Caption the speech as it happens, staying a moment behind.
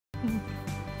So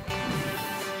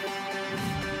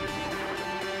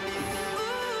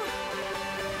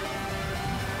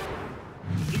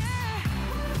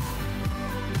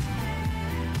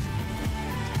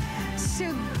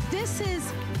this is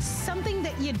something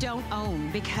that you don't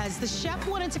own because the chef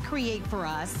wanted to create for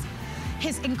us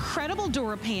his incredible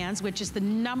DuraPans, which is the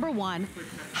 #1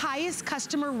 highest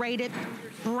customer rated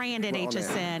brand at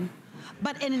HSN,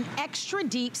 but in an extra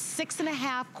deep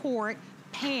 6.5 quart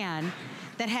pan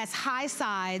that has high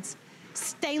sides,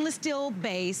 stainless steel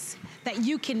base that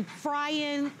you can fry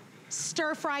in,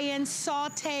 stir fry in,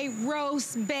 saute,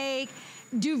 roast, bake,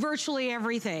 do virtually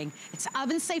everything. It's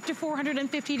oven safe to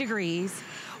 450 degrees.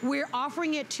 We're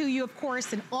offering it to you, of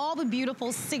course, in all the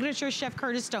beautiful signature Chef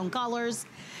Curtis Stone colors.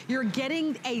 You're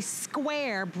getting a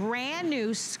square, brand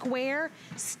new square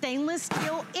stainless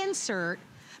steel insert,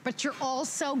 but you're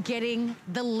also getting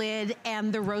the lid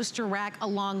and the roaster rack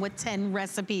along with 10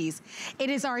 recipes. It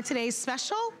is our today's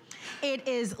special. It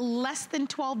is less than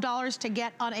 $12 to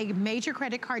get on a major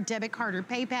credit card, debit card, or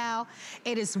PayPal.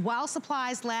 It is while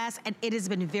supplies last, and it has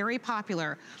been very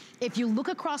popular. If you look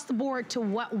across the board to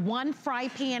what one fry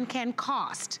pan can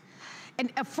cost,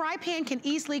 and a fry pan can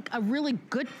easily, a really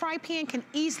good fry pan can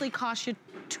easily cost you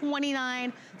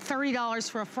 $29, $30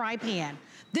 for a fry pan.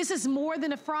 This is more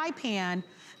than a fry pan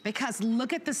because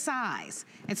look at the size.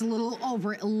 It's a little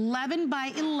over 11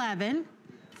 by 11.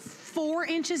 4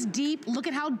 inches deep, look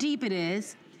at how deep it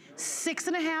is.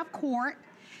 6.5 quart.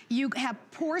 You have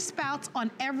pour spouts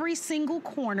on every single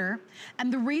corner.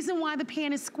 And the reason why the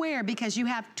pan is square, because you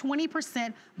have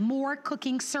 20% more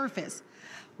cooking surface.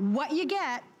 What you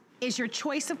get is your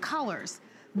choice of colors.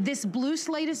 This blue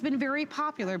slate has been very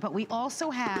popular, but we also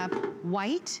have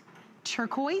white,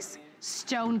 turquoise,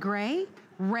 stone gray,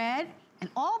 red, and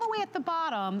all the way at the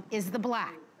bottom is the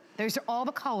black. Those are all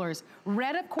the colors.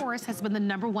 Red, of course, has been the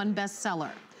 #1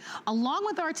 bestseller. Along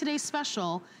with our today's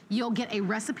special, you'll get a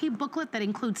recipe booklet that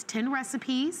includes 10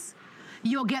 recipes.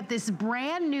 You'll get this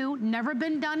brand new, never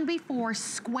been done before,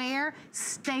 square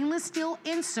stainless steel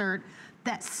insert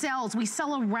that sells. We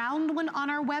sell a round one on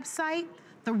our website.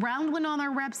 The round one on our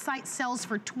website sells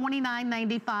for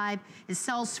 $29.95. It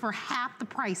sells for half the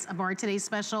price of our today's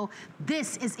special.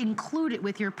 This is included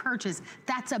with your purchase.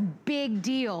 That's a big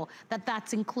deal that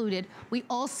that's included. We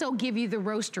also give you the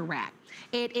roaster rack.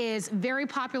 It is very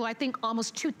popular. I think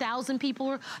almost 2,000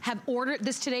 people have ordered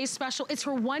this today's special. It's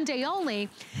for one day only.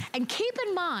 And keep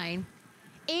in mind,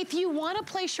 if you want to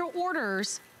place your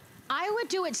orders, I would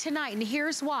do it tonight, and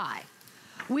here's why.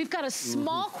 We've got a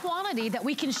small quantity that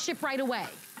we can ship right away.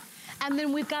 And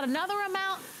then we've got another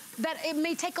amount that it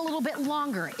may take a little bit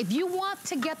longer. If you want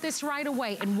to get this right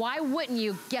away, and why wouldn't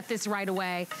you get this right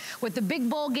away? With the big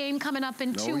bowl game coming up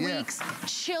in 2 weeks,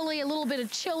 chili, a little bit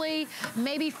of chili,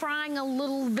 maybe frying a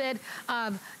little bit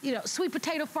of, you know, sweet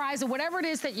potato fries or whatever it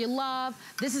is that you love,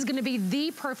 this is gonna be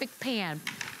the perfect pan.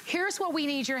 Here's where we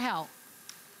need your help.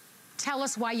 Tell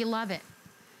us why you love it.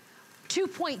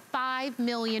 2.5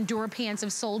 million DuraPans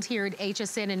have sold here at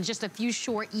HSN in just a few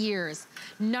short years.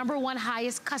 #1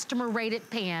 highest customer rated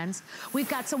pans. We've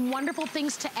got some wonderful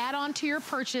things to add on to your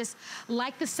purchase,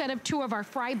 like the set of 2 of our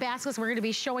fry baskets. We're gonna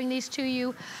be showing these to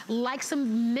you, like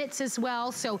some mitts as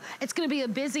well. So it's gonna be a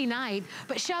busy night.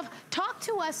 But Chef, talk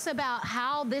to us about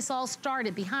how this all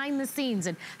started behind the scenes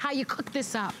and how you cook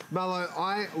this up. Marlo,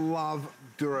 I love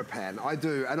DuraPan, I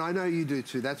do, and I know you do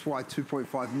too. That's why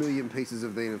 2.5 million pieces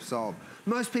of these have sold.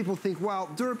 Most people think,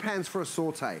 well, DuraPan's for a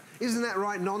saute. Isn't that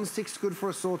right? Non-stick's good for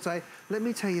a saute. Let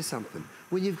me tell you something.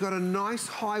 When you've got a nice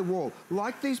high wall,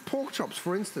 like these pork chops,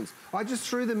 for instance, I just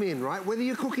threw them in, right? Whether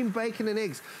you're cooking bacon and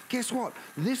eggs, guess what?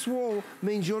 This wall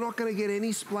means you're not gonna get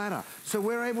any splatter. So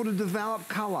we're able to develop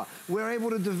color. We're able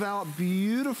to develop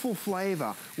beautiful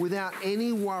flavor without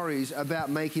any worries about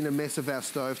making a mess of our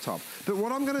stovetop. But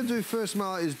what I'm gonna do first,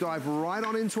 Marla, is dive right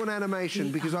on into an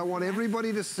animation because I want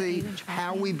everybody to see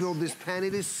how we build this pan.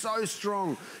 It is so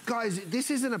strong. Guys,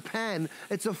 this isn't a pan,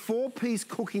 it's a 4-piece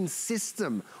cooking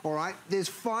system, all right? There's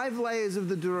 5 layers of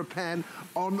the DuraPan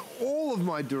on all of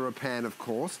my DuraPan, of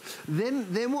course.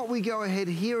 Then what we go ahead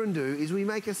here and do is we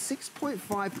make a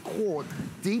 6.5 quart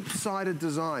deep-sided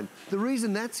design. The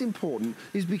reason that's important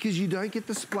is because you don't get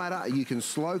the splatter. You can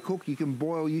slow cook, you can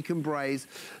boil, you can braise.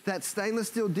 That stainless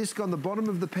steel disc on the bottom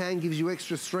of the pan gives you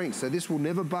extra strength, so this will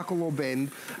never buckle or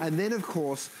bend. And then, of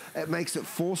course, it makes it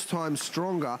 4 times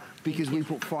stronger because we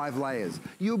put 5 layers.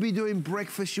 You'll be doing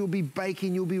breakfast, you'll be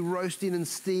baking, you'll be roasting and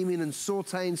steaming and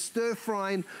sauteing, stir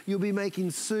frying, you'll be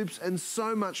making soups and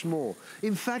so much more.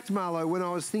 In fact, Marlo, when I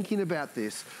was thinking about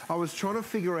this, I was trying to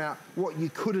figure out what you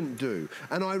couldn't do.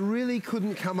 And I really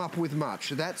couldn't come up with much.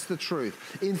 That's the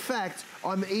truth. In fact,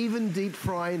 I'm even deep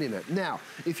frying in it. Now,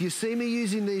 if you see me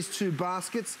using these 2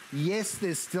 baskets, yes,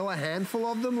 there's still a handful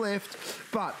of them left,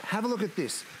 but have a look at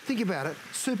this. Think about it,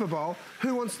 Super Bowl.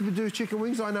 Who wants to do chicken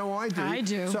wings? I know I do. I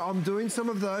do. So I'm doing some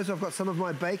of those. I've got some of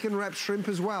my bacon wrapped shrimp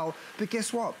as well. But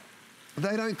guess what?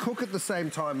 They don't cook at the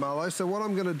same time, Marlo. So what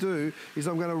I'm gonna do is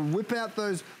I'm gonna whip out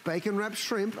those bacon wrapped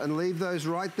shrimp and leave those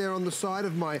right there on the side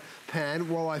of my pan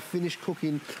while I finish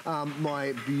cooking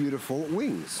my beautiful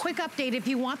wings. Quick update, if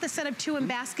you want the set of 2 in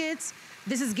baskets,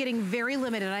 this is getting very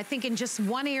limited. I think in just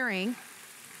 1 airing,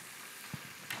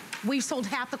 we've sold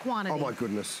half the quantity. Oh my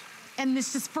goodness. And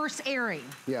this is first airing.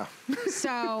 Yeah.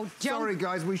 So don't... Sorry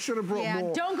guys, we should have brought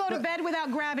more. Don't go to bed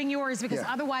without grabbing yours because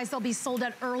otherwise they'll be sold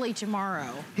out early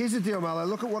tomorrow. Here's the deal, Marlo.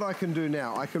 Look at what I can do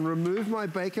now. I can remove my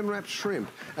bacon wrapped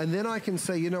shrimp and then I can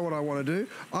say, you know what I want to do?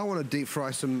 I want to deep fry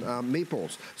some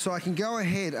meatballs. So I can go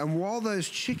ahead and while those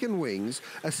chicken wings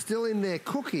are still in there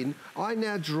cooking, I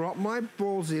now drop my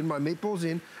balls in, my meatballs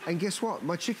in, and guess what?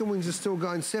 My chicken wings are still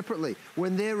going separately.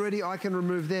 When they're ready, I can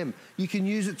remove them. You can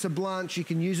use it to blanch, you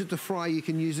can use it to fry, you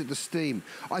can use it to steam.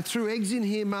 I threw eggs in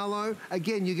here, Marlo.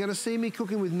 Again, you're gonna see me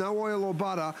cooking with no oil or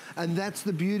butter, and that's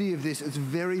the beauty of this. It's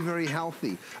very, very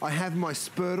healthy. I have my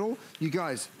spurtle. You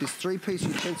guys, this 3-piece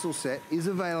utensil set is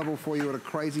available for you at a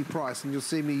crazy price, and you'll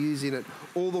see me using it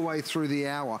all the way through the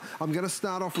hour. I'm gonna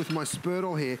start off with my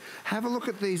spurtle here. Have a look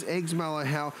at these eggs, Marlo,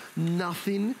 how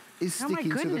nothing is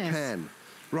sticking to the pan.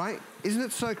 Right? Isn't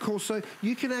it so cool? So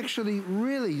you can actually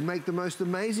really make the most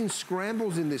amazing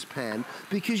scrambles in this pan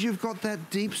because you've got that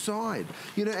deep side.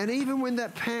 You know, and even when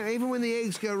that pan, even when the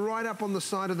eggs go right up on the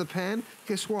side of the pan,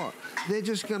 guess what? They're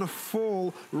just gonna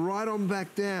fall right on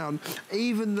back down,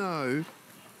 even though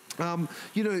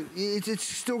you know, it's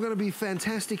still going to be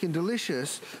fantastic and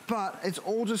delicious, but it's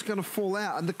all just going to fall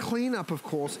out. And the cleanup, of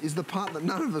course, is the part that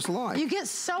none of us like. You get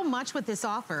so much with this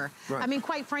offer. Right. I mean,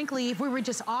 quite frankly, if we were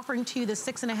just offering to you the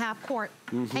 6.5 quart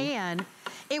pan,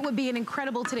 it would be an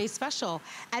incredible today's special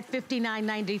at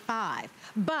 $59.95.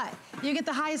 But you get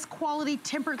the highest quality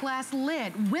tempered glass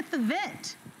lid with the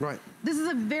vent. Right. This is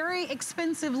a very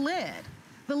expensive lid.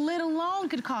 The lid alone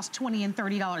could cost $20 and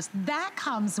 $30. That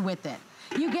comes with it.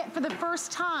 You get for the first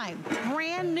time,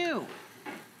 brand new,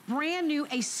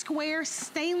 a square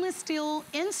stainless steel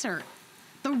insert.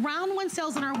 The round one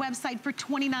sells on our website for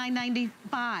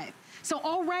 $29.95. So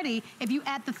already, if you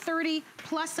add the 30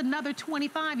 plus another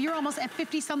 25, you're almost at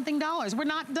 50-something dollars. We're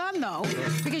not done though,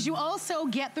 because you also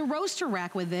get the roaster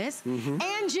rack with this,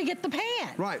 and you get the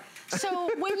pan. Right. So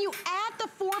when you add the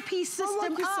 4-piece system well,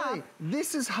 like you up, say,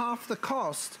 this is half the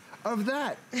cost of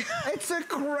that. It's a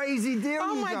crazy deal,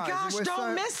 oh you my guys. gosh, We're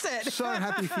don't miss it. So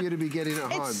happy for you to be getting it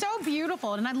home. It's so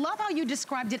beautiful, and I love how you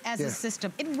described it as a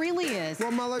system. It really is.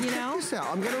 Well, Marlo, you check this out.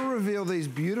 I'm going to reveal these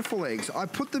beautiful eggs. I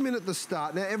put them in at the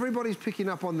start. Now, everybody's picking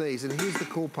up on these, and here's the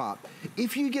cool part.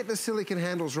 If you get the silicone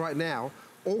handles right now,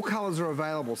 all colors are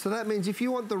available. So that means if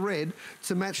you want the red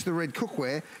to match the red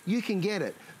cookware, you can get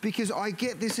it. Because I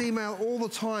get this email all the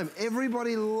time.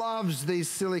 Everybody loves these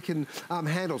silicone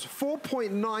handles.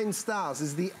 4.9 stars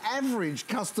is the average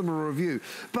customer review.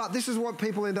 But this is what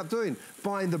people end up doing.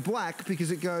 Buying the black because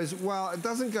it goes, well, it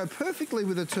doesn't go perfectly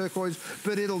with the turquoise,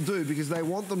 but it'll do because they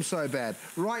want them so bad.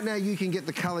 Right now you can get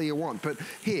the color you want. But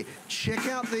here, check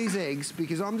out these eggs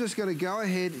because I'm just gonna go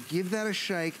ahead, give that a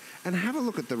shake, and have a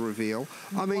look at the reveal.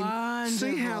 I mean,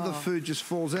 see how the food just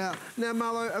falls out. Now,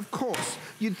 Marlo, of course,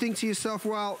 you'd think to yourself,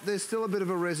 well, there's still a bit of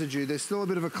a residue. There's still a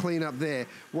bit of a cleanup there.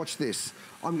 Watch this.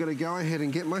 I'm gonna go ahead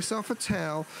and get myself a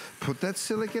towel, put that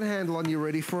silicone handle on. You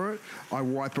ready for it? I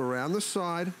wipe around the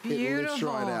side. Beautiful, let's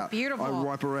try it out. Beautiful. I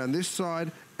wipe around this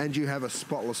side, and you have a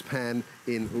spotless pan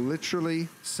in literally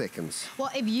seconds. Well,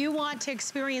 if you want to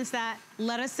experience that,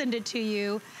 let us send it to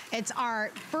you. It's our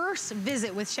first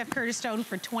visit with Chef Curtis Stone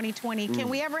for 2020. Can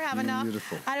we ever have enough?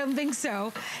 Beautiful. I don't think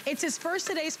so. It's his first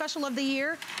Today Special of the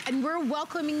year, and we're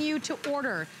welcoming you to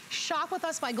order. Shop with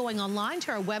us by going online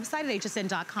to our website at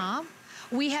hsn.com.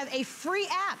 We have a free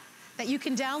app that you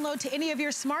can download to any of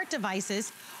your smart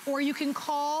devices, or you can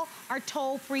call our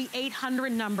toll-free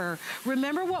 800 number.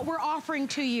 Remember what we're offering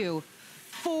to you.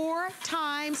 4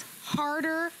 times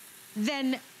harder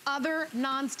than other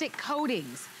nonstick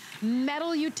coatings.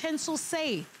 Metal utensil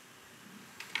safe.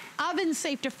 Oven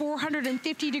safe to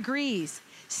 450 degrees.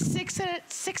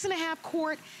 6.5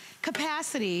 quart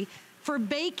capacity for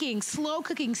baking, slow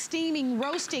cooking, steaming,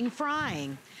 roasting,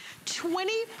 frying.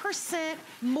 20%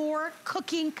 more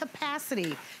cooking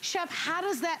capacity. Chef, how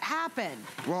does that happen?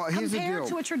 Well, here's the deal. Compared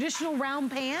to a traditional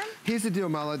round pan? Here's the deal,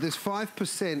 Marlo. There's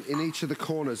 5% in each of the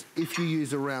corners if you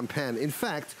use a round pan. In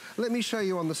fact, let me show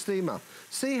you on the steamer.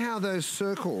 See how those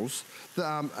circles,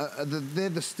 they're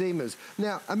the steamers.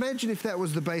 Now, imagine if that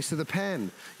was the base of the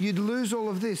pan. You'd lose all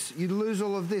of this. You'd lose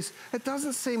all of this. It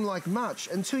doesn't seem like much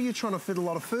until you're trying to fit a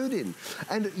lot of food in.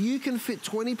 And you can fit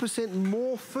 20%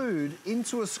 more food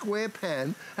into a square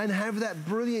pan and have that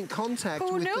brilliant contact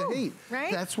with the heat.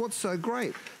 Right? That's what's so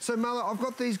great. So, Marlo, I've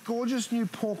got these gorgeous new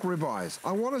pork ribeyes.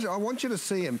 I want you to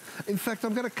see them. In fact,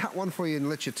 I'm going to cut one for you and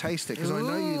let you taste it because I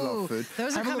know you love food.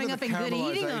 Those are coming up in good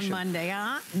eating on Monday,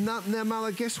 huh? Now,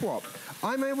 Marlo, guess what?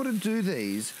 I'm able to do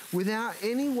these without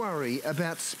any worry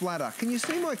about splatter. Can you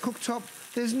see my cooktop?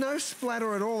 There's no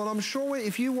splatter at all, and I'm sure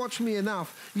if you watch me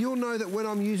enough, you'll know that when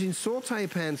I'm using saute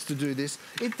pans to do this,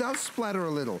 it does splatter a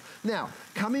little. Now,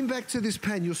 coming back to this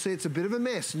pan, you'll see it's a bit of a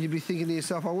mess, and you'll be thinking to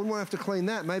yourself, I wouldn't want to have to clean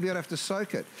that. Maybe I'd have to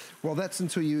soak it. Well, that's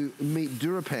until you meet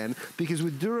DuraPan, because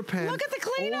with DuraPan, look at the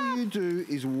cleanup. All you do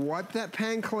is wipe that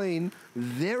pan clean.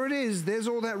 There it is. There's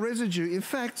all that residue. In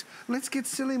fact, let's get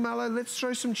silly, Marlo. Let's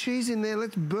throw some cheese in there.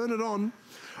 Let's burn it on.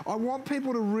 I want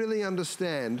people to really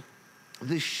understand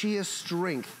the sheer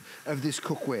strength of this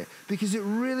cookware, because it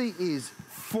really is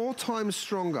 4 times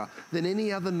stronger than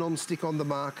any other non-stick on the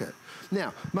market.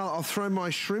 Now, Marla, I'll throw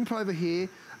my shrimp over here.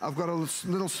 I've got a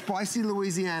little spicy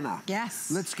Louisiana.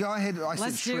 Yes. Let's go ahead.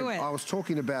 Let's do it. I was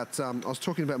talking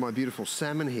about my beautiful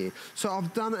salmon here. So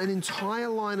I've done an entire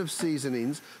line of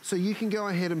seasonings, so you can go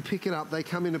ahead and pick it up. They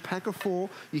come in a pack of 4.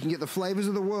 You can get the flavors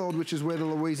of the world, which is where the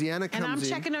Louisiana comes in. And I'm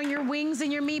checking on your wings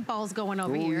and your meatballs going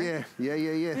over here.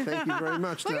 Yeah. Thank you very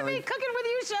much, Look at me cooking with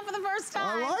you, Chef, for the first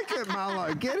time. I like it,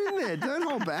 Marlo. Get in there. Don't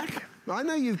hold back. I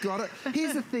know you've got it.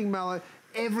 Here's the thing, Marlo.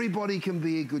 Everybody can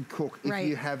be a good cook if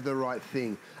you have the right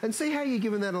thing. And see how you're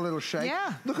giving that a little shake?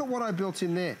 Yeah. Look at what I built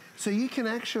in there. So you can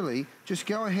actually just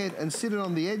go ahead and sit it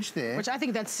on the edge there. Which I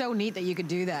think that's so neat that you could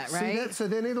do that, right? See that? So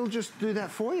then it'll just do that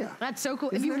for you. That's so cool.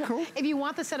 Isn't that cool? If you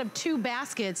want the set of 2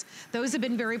 baskets, those have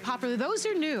been very popular. Those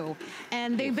are new,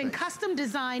 and they've been custom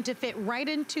designed to fit right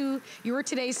into your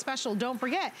Today's Special. Don't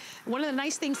forget, one of the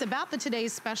nice things about the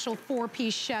Today's Special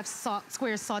 4-piece Chef's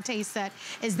Square Sauté set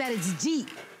is that it's deep.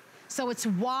 So it's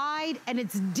wide and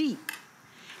it's deep.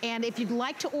 And if you'd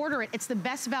like to order it, it's the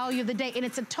best value of the day, and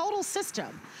it's a total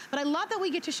system. But I love that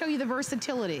we get to show you the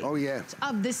versatility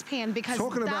of this pan, because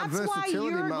that's why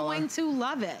you're going to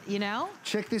love it, you know?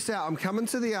 Check this out. I'm coming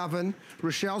to the oven.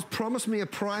 Rochelle's promised me a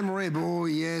prime rib. Oh,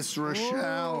 yes,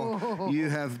 Rochelle. Whoa. You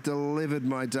have delivered,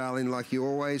 my darling, like you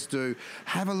always do.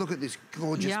 Have a look at this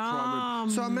gorgeous prime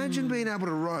rib. So imagine being able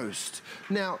to roast.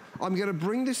 Now, I'm going to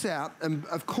bring this out, and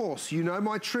of course, you know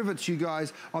my trivets, you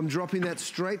guys. I'm dropping that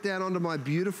straight down onto my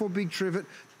beautiful big trivet.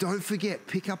 Don't forget,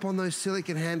 pick up on those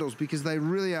silicone handles, because they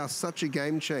really are such a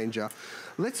game changer.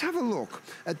 Let's have a look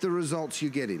at the results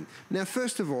you're getting. Now,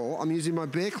 first of all, I'm using my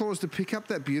bare claws to pick up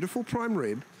that beautiful prime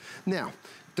rib. Now,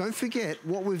 don't forget,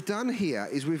 what we've done here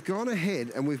is we've gone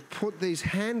ahead and we've put these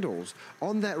handles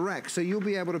on that rack, so you'll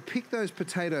be able to pick those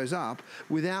potatoes up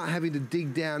without having to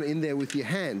dig down in there with your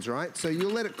hands, right? So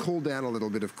you'll let it cool down a little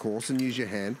bit, of course, and use your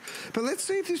hand. But let's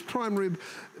see if this prime rib,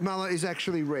 Marla, is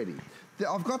actually ready.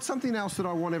 I've got something else that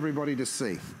I want everybody to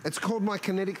see. It's called my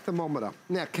kinetic thermometer.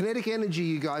 Now, kinetic energy,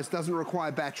 you guys, doesn't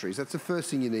require batteries. That's the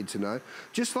first thing you need to know.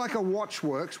 Just like a watch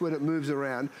works when it moves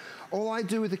around, all I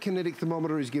do with the kinetic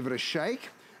thermometer is give it a shake,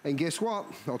 and guess what?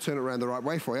 I'll turn it around the right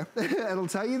way for you. It'll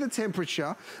tell you the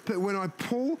temperature, but when I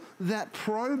pull that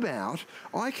probe out,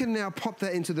 I can now pop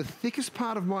that into the thickest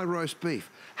part of my roast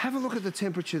beef. Have a look at the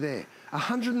temperature there.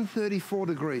 134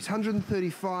 degrees,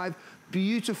 135,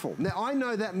 beautiful. Now, I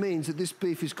know that means that this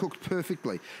beef is cooked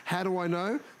perfectly. How do I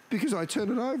know? Because I turn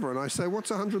it over and I say,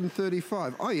 what's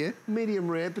 135? Oh yeah, medium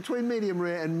rare, between medium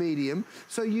rare and medium.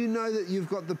 So you know that you've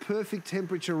got the perfect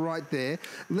temperature right there.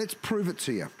 Let's prove it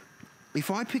to you. If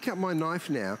I pick up my knife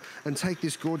now and take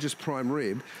this gorgeous prime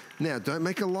rib, now don't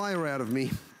make a liar out of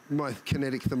me, my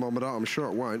kinetic thermometer, I'm sure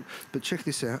it won't, but check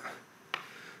this out.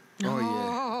 Oh,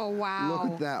 yeah. Oh, wow.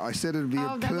 Look at that. I said it'd be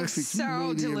a perfect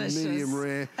medium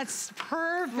rare. That's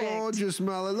perfect. Gorgeous,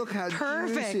 Marla. Look how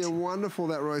juicy and wonderful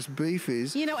that roast beef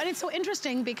is. You know, and it's so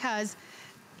interesting because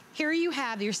here you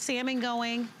have your salmon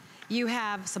going, you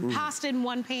have some pasta in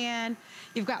one pan,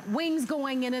 you've got wings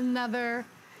going in another,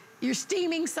 you're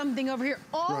steaming something over here,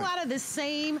 all out of the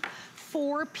same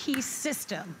 4-piece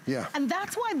system. Yeah. And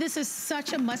that's why this is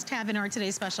such a must-have in our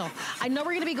today's special. I know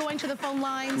we're gonna be going to the phone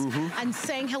lines and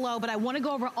saying hello, but I wanna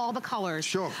go over all the colors.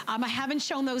 Sure. I haven't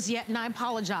shown those yet, and I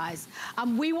apologize.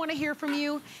 We wanna hear from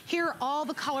you. Here are all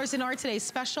the colors in our today's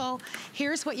special.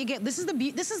 Here's what you get. This is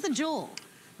the jewel.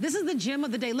 This is the gem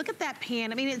of the day. Look at that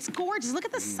pan. I mean, it's gorgeous. Look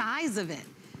at the size of it.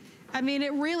 I mean,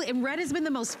 and red has been the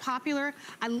most popular.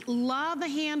 I love the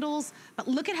handles, but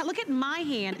look at my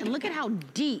hand and look at how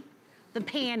deep the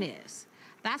pan is.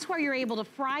 That's why you're able to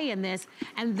fry in this,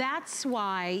 and that's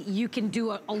why you can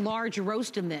do a large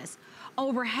roast in this.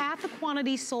 Over half the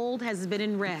quantity sold has been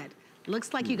in red.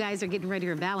 Looks like you guys are getting ready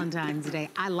for Valentine's Day.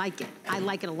 I like it. I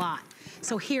like it a lot.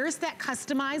 So here's that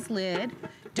customized lid.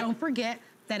 Don't forget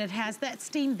that it has that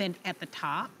steam vent at the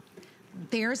top.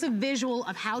 There's a visual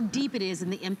of how deep it is in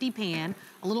the empty pan,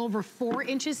 a little over 4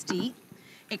 inches deep.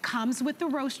 It comes with the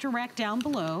roaster rack down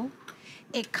below.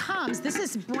 It comes, this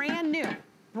is brand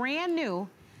new,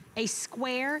 a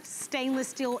square stainless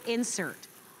steel insert.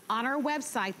 On our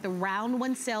website, the round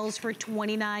one sells for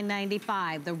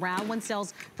 $29.95. The round one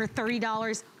sells for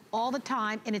 $30 all the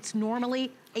time, and it's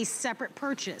normally a separate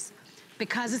purchase.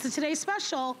 Because it's a today's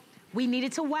special, we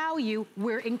needed to wow you,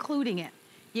 we're including it.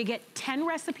 You get 10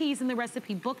 recipes in the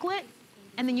recipe booklet,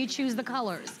 and then you choose the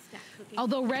colors.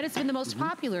 Although red has been the most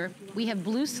popular, we have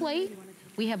blue slate,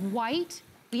 we have white,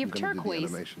 we have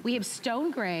turquoise, we have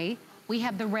stone gray, we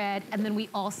have the red, and then we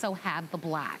also have the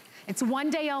black. It's one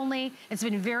day only. It's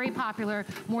been very popular.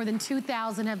 More than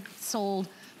 2,000 have sold.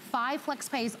 5 flex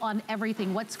pays on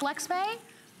everything. What's flex pay?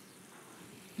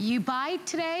 You buy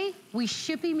today, we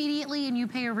ship immediately, and you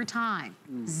pay over time.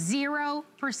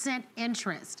 0%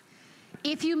 interest.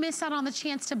 If you miss out on the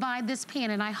chance to buy this pan,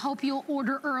 and I hope you'll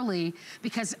order early,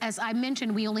 because as I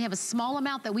mentioned, we only have a small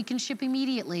amount that we can ship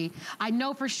immediately. I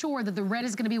know for sure that the red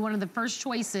is gonna be one of the first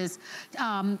choices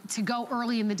to go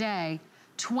early in the day.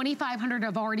 2,500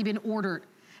 have already been ordered.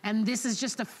 And this is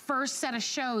just the first set of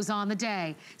shows on the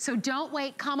day. So don't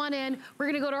wait, come on in. We're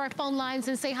gonna go to our phone lines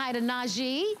and say hi to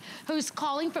Najee, who's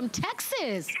calling from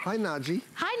Texas. Hi, Najee.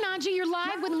 Hi, Najee, you're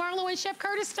live with Marlo and Chef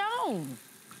Curtis Stone.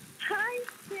 Hi,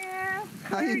 Chef.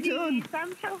 How you doing?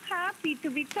 I'm so happy to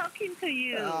be talking to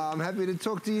you. I'm happy to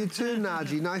talk to you too,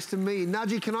 Najee. Nice to meet you.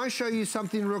 Najee, can I show you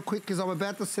something real quick? Because I'm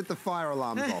about to set the fire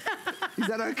alarms off. Is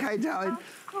that okay, darling?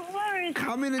 Of course.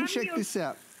 Come in and check this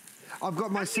out. I've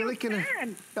got my silicone.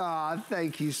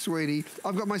 Thank you, sweetie.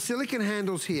 I've got my silicone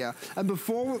handles here. And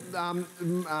before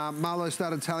Marlo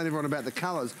started telling everyone about the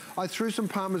colors, I threw some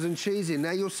Parmesan cheese in.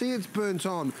 Now you'll see it's burnt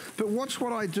on, but watch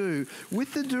what I do.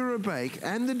 With the DuraBake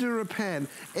and the DuraPan,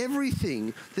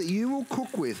 everything that you will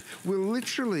cook with will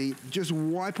literally just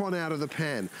wipe on out of the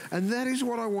pan. And that is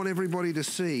what I want everybody to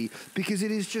see, because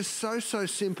it is just so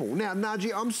simple. Now,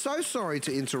 Najee, I'm so sorry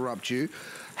to interrupt you.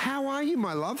 How are you,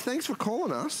 my love? Thanks for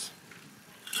calling us.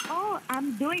 Oh,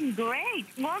 I'm doing great.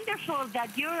 Wonderful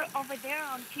that you're over there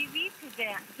on TV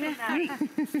tonight.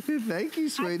 Thank you,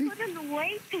 sweetie. I couldn't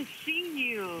wait to see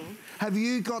you. Have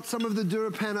you got some of the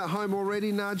DuraPan at home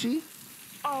already, Najee?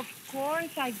 Of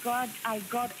course, I got a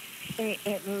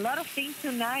lot of things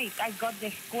tonight. I got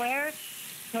the square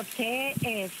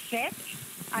saute set.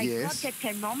 I got the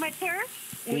thermometer.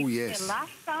 Which the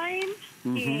last time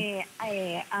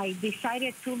I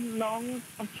decided too long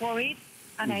for it,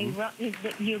 and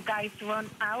you guys run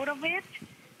out of it.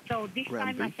 So this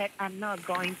time I said I'm not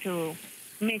going to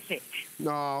miss it. No,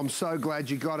 I'm so glad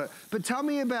you got it. But tell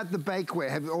me about the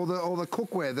bakeware, or the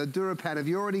cookware, the DuraPan. Have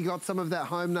you already got some of that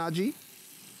home, Najee?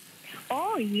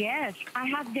 Oh yes, I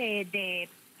have the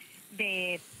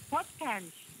pot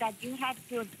pans that you had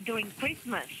during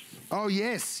Christmas. Oh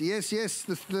yes.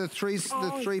 The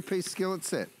three-piece skillet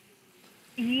set.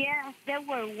 Yes, they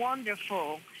were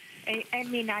wonderful. I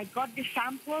mean, I got the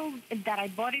sample that I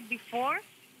bought it before,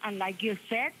 and like you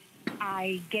said,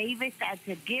 I gave it as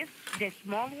a gift, the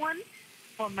small one,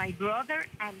 for my brother,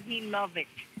 and he loved it.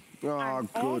 Oh,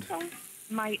 and good. Also,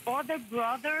 my other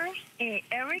brother,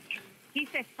 Eric, he's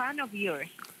a fan of yours,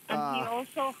 and he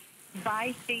also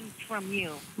buy things from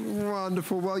you.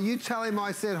 Wonderful. Well, you tell him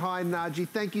I said hi, Najee.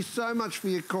 Thank you so much for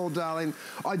your call, darling.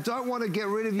 I don't want to get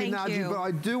rid of you, Najee, but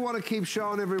I do want to keep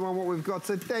showing everyone what we've got.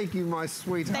 So thank you, my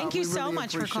sweetheart. Thank you so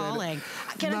much for calling.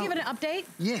 Can I give it an update?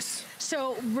 Yes.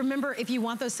 So remember, if you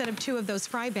want those set of 2 of those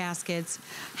fry baskets,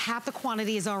 half the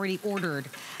quantity is already ordered.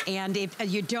 And if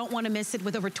you don't want to miss it,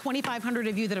 with over 2,500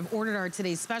 of you that have ordered our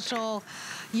today's special,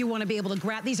 you want to be able to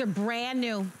grab. These are brand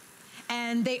new,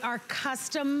 and they are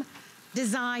custom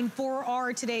designed for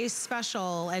our today's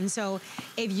special. And so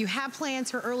if you have plans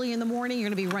for early in the morning, you're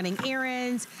gonna be running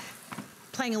errands,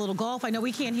 playing a little golf. I know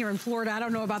we can't here in Florida. I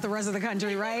don't know about the rest of the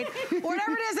country, right?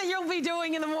 Whatever it is that you'll be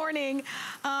doing in the morning.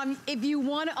 If you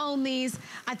want to own these,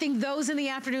 I think those in the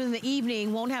afternoon and the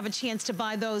evening won't have a chance to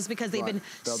buy those because they've been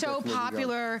so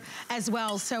popular as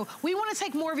well. So we want to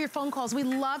take more of your phone calls. We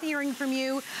love hearing from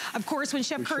you. Of course, when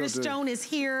Chef Curtis Stone is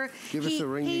here, give us a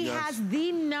ring, he has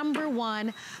the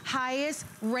 #1 highest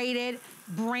rated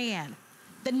brand.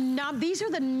 These are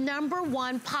the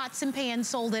 #1 pots and pans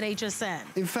sold at HSN.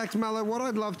 In fact, Mallow, what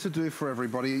I'd love to do for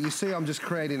everybody, you see I'm just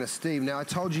creating a steam. Now, I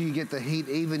told you get the heat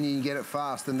even, you can get it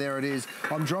fast, and there it is.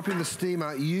 I'm dropping the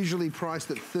steamer, usually priced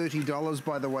at $30,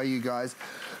 by the way, you guys.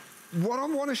 What I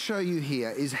want to show you here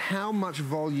is how much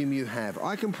volume you have.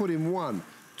 I can put in 1,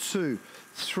 2,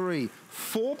 3,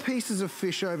 4 pieces of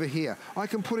fish over here. I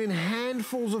can put in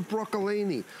handfuls of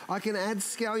broccolini. I can add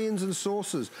scallions and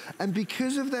sauces. And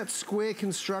because of that square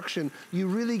construction, you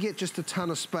really get just a ton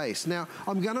of space. Now,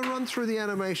 I'm gonna run through the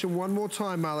animation one more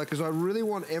time, Marla, because I really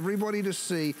want everybody to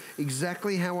see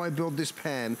exactly how I build this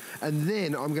pan, and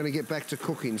then I'm gonna get back to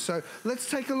cooking. So let's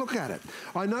take a look at it.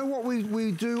 I know what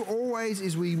we do always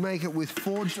is we make it with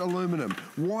forged aluminum.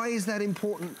 Why is that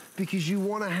important? Because you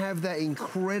wanna have that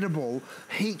incredible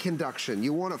heat conduction.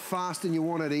 You want it fast and you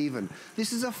want it even.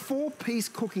 This is a 4-piece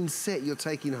cooking set you're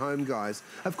taking home, guys.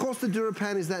 Of course, the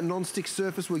DuraPan is that non-stick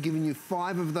surface. We're giving you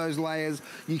 5 of those layers.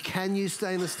 You can use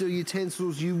stainless steel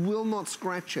utensils. You will not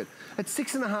scratch it. It's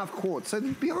 6.5 quarts. So to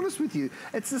be honest with you,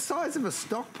 it's the size of a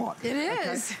stock pot. It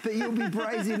is. Okay? But you'll be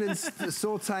braising and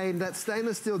sauteing. That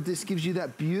stainless steel disc gives you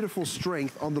that beautiful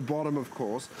strength on the bottom, of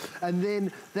course. And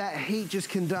then that heat just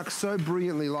conducts so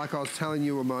brilliantly, like I was telling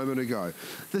you a moment ago.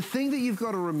 The thing that you've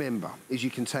got to remember is you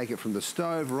can take it from the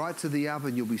stove right to the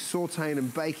oven. You'll be sauteing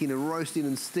and baking and roasting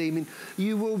and steaming.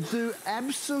 You will do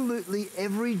absolutely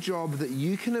every job that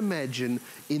you can imagine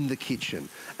in the kitchen.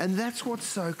 And that's what's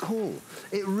so cool.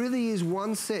 It really is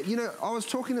one set. You know, I was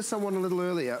talking to someone a little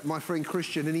earlier, my friend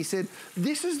Christian, and he said,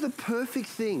 this is the perfect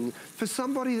thing for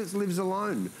somebody that lives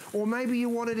alone. Or maybe you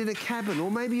want it in a cabin,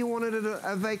 or maybe you want it at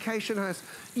a vacation house.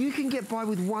 You can get by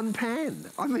with 1 pan.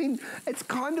 I mean, it's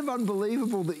kind of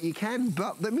unbelievable that you can,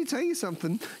 but let me tell you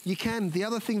something, you can. The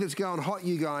other thing that's going hot,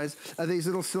 you guys, are these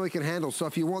little silicone handles. So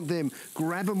if you want them,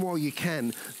 grab them while you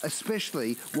can,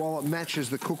 especially while it matches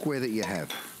the cookware that you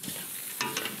have.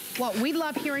 Well, we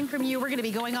love hearing from you. We're going to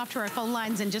be going off to our phone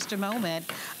lines in just a moment.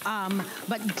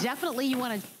 But definitely you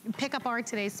want to pick up our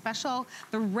today's special.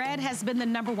 The red has been the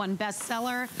 #1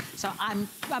 bestseller. So I'm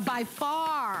by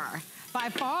far.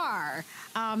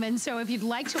 And so if you'd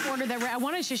like to order the red, I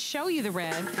want to just show you the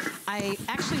red. I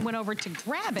actually went over to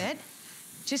grab it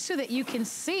just so that you can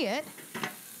see it.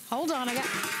 Hold on,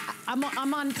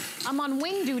 I'm on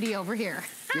wing duty over here.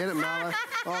 Get it, Marla?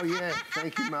 Oh yeah,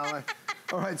 thank you, Marla.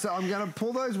 All right, so I'm gonna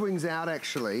pull those wings out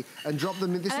actually and drop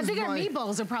them in. I think our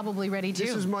meatballs are probably ready too.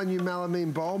 This is my new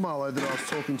melamine bowl, Marlo, that I was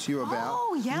talking to you about.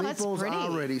 Oh yeah, that's pretty. Meatballs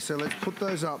are ready, so let's put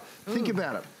those up. Ooh. Think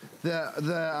about it.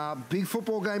 The big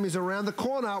football game is around the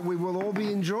corner. We will all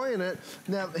be enjoying it.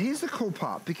 Now, here's the cool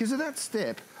part. Because of that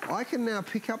step, I can now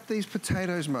pick up these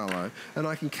potatoes, Marlo, and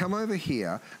I can come over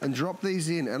here and drop these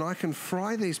in, and I can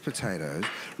fry these potatoes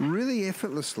really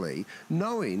effortlessly,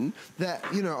 knowing that,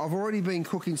 you know, I've already been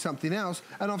cooking something else,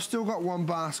 and I've still got 1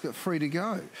 basket free to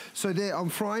go. So there, I'm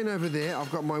frying over there.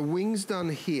 I've got my wings done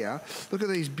here. Look at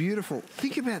these beautiful.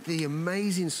 Think about the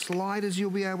amazing sliders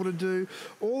you'll be able to do.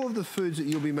 All of the foods that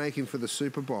you'll be making for the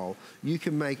Super Bowl, you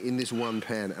can make in this 1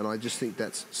 pan, and I just think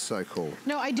that's so cool.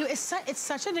 No, I do. It's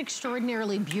such an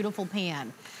extraordinarily beautiful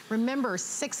pan. Remember,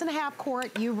 6.5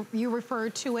 quart, you refer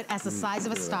to it as the size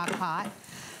of a stock pot.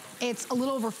 It's a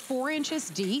little over 4 inches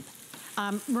deep.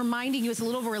 Reminding you, it's a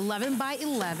little over 11 by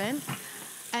 11.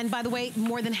 And by the way,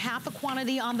 more than half the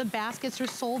quantity on the baskets are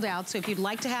sold out, so if you'd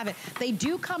like to have it, they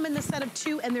do come in the set of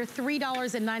 2, and they're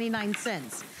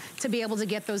 $3.99 to be able to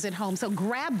get those at home. So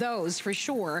grab those for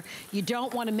sure. You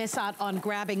don't want to miss out on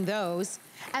grabbing those.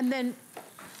 And then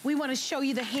we want to show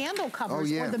you the handle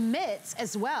covers or the mitts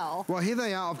as well. Well, here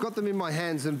they are. I've got them in my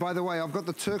hands. And by the way, I've got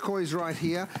the turquoise right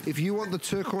here. If you want the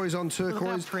turquoise on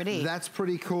turquoise, that's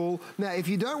pretty cool. Now, if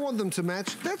you don't want them to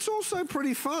match, that's also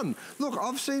pretty fun. Look,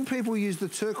 I've seen people use the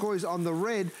turquoise on the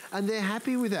red, and they're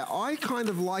happy with that. I kind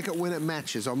of like it when it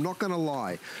matches. I'm not going to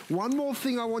lie. One more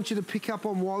thing I want you to pick up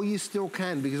on while you still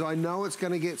can, because I know it's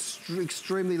going to get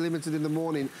extremely limited in the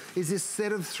morning, is this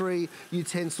set of 3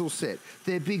 utensil set.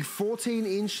 They're big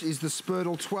 14-inch inch is the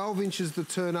spurtle, 12 inches the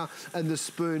turner, and the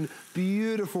spoon.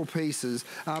 Beautiful pieces.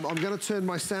 I'm going to turn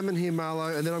my salmon here,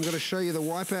 Marlo, and then I'm going to show you the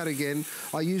wipeout again.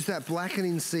 I use that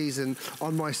blackening season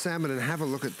on my salmon, and have a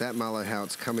look at that, Marlo, how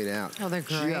it's coming out. Oh, they're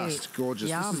great. Just gorgeous.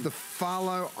 Yum. This is the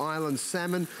Farlow Island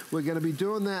salmon. We're going to be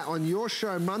doing that on your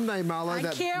show Monday, Marlo.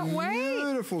 I can't wait.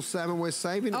 Beautiful salmon. We're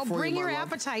saving it for you, bring your my love.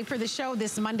 appetite for the show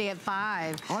this Monday at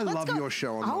 5. I love your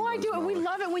show on Monday. Oh, I do. And we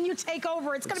love it when you take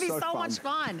over. It's going to be so much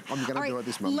fun. I'm going to do it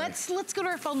this Monday. Let's go to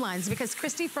our phone lines because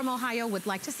Christy from Ohio would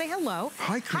like to say hello.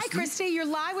 Hi, Christy. Hi, Christy. You're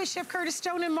live with Chef Curtis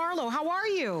Stone and Marlo. How are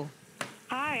you?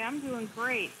 Hi, I'm doing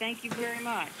great. Thank you very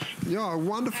much. Yeah,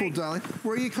 wonderful, darling.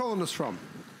 Where are you calling us from?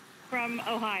 From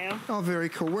Ohio. Oh, very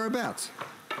cool. Whereabouts?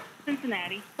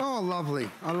 Cincinnati. Oh, lovely.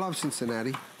 I love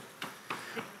Cincinnati.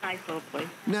 It's a nice little place.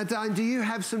 Now, darling, do you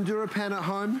have some DuraPan at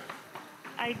home?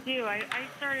 I do. I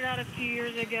started out a few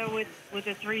years ago with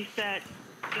a 3-set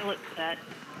skillet set.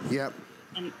 Yep.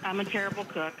 And I'm a terrible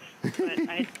cook, but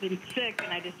I'd been sick,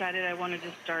 and I decided I wanted to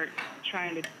start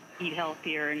trying to eat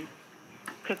healthier and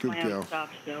cook my own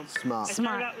stuff. So Smart. I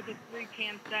started out with a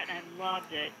 3-pan set, and I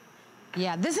loved it.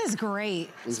 Yeah, this is great,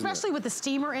 especially with the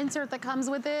steamer insert that comes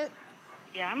with it.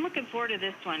 Yeah, I'm looking forward to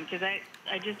this one because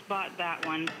I just bought that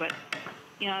one, but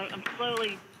you know I'm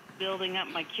slowly building up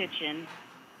my kitchen.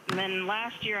 And then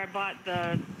last year I bought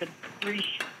the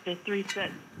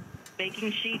 3-set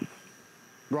baking sheets.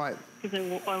 Right.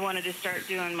 Because I wanted to start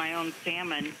doing my own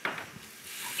salmon.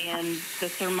 And the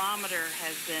thermometer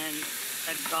has been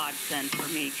a godsend for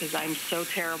me because I'm so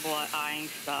terrible at eyeing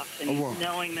stuff. And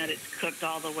knowing that it's cooked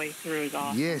all the way through is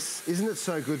awesome. Yes, isn't it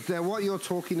so good? Now, what you're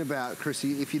talking about,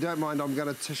 Chrissy, if you don't mind, I'm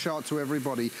going to show it to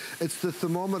everybody. It's the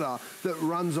thermometer that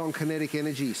runs on kinetic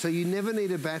energy. So you never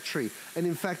need a battery. And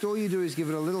in fact, all you do is give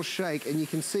it a little shake and you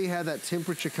can see how that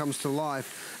temperature comes to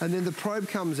life. And then the probe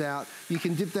comes out. You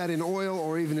can dip that in oil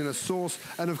or even in a sauce.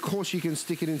 And of course, you can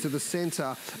stick it into the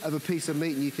center of a piece of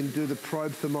meat and you can do the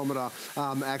probe thermometer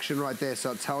action right there.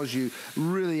 So it tells you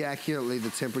really accurately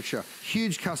the temperature.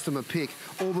 Huge customer pick.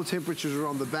 All the temperatures are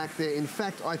on the back there. In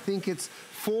fact, I think it's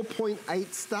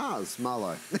 4.8 stars,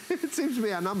 Marlo. It seems to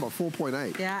be our number,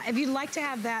 4.8. Yeah, if you'd like to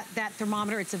have that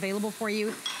thermometer, it's available for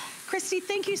you. Christy,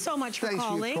 thank you so much for calling.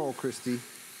 Thanks for your call, Christy.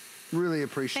 Really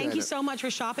appreciate it. Thank you so much for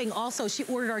shopping. Also, she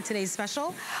ordered our today's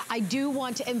special. I do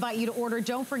want to invite you to order.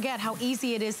 Don't forget how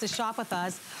easy it is to shop with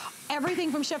us.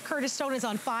 Everything from Chef Curtis Stone is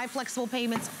on 5 flexible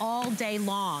payments all day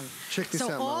long. Check this out,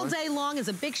 So all day long is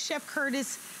a big Chef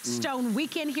Curtis Stone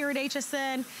weekend here at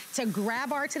HSN. To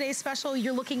grab our today's special,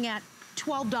 you're looking at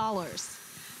 $12.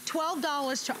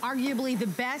 $12 to arguably the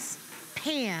best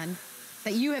pan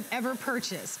that you have ever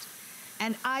purchased.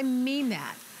 And I mean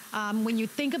that. When you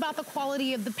think about the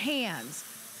quality of the pans,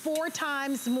 4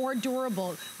 times more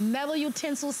durable, metal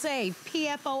utensil safe,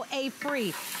 PFOA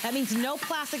free. That means no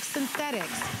plastic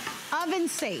synthetics. Oven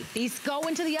safe. These go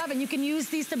into the oven. You can use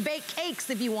these to bake cakes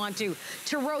if you want to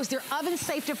roast. They're oven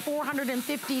safe to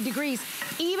 450 degrees.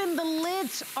 Even the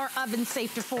lids are oven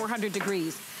safe to 400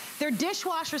 degrees. They're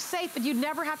dishwasher safe, but you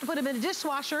never have to put them in a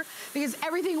dishwasher because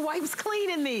everything wipes clean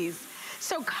in these.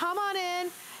 So come on in.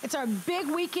 It's our big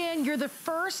weekend. You're the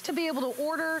first to be able to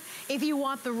order. If you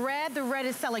want the red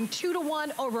is selling 2 to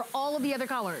 1 over all of the other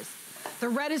colors. The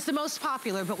red is the most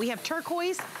popular, but we have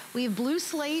turquoise, we have blue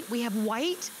slate, we have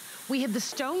white, we have the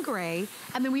stone gray,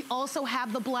 and then we also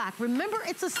have the black. Remember,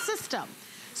 it's a system.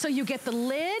 So you get the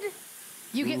lid,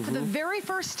 you get for the very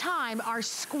first time our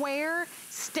square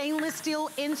stainless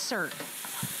steel insert.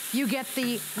 You get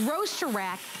the roaster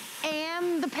rack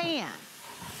and the pan.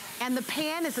 And the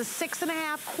pan is a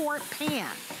 6.5 quart pan.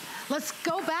 Let's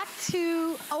go back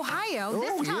to Ohio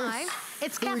this time. Yes.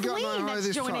 It's Kathleen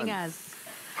that's joining us.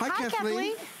 Hi,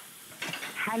 Kathleen.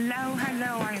 Hello,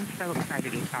 hello. I am so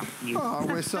excited to talk to you. Oh,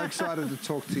 we're so excited to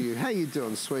talk to you. How you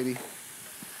doing, sweetie?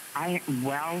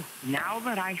 Well, now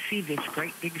that I see this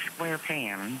great big square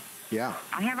pan, yeah,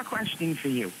 I have a question for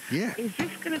you. Yeah. Is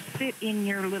this going to fit in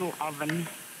your little oven?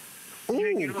 Oh,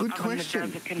 good question.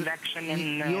 That does the convection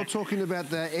and, you're talking about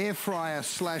the air fryer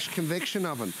 / convection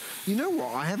oven. You know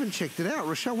what? I haven't checked it out.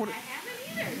 Rochelle, what? I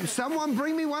haven't either. Someone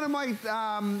bring me one of my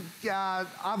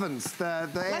ovens, the air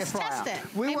fryer. Let's test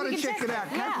it. We want to check it out.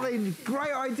 Yeah. Kathleen,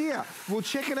 great idea. We'll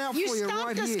check it out for you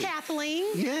right here. You stumped us, Kathleen.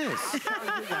 Yes.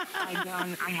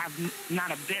 I have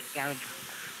not a bit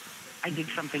of, I did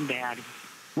something bad.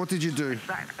 What did you do?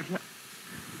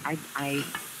 I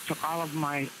took all of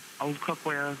my old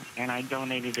cookware and I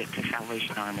donated it to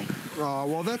Salvation Army. Oh,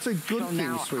 well, that's a good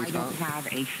thing, sweetheart. I don't have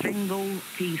a single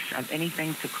piece of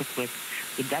anything to cook with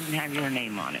that doesn't have your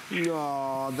name on it.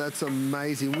 Oh, that's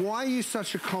amazing. Why are you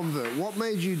such a convert? What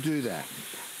made you do that?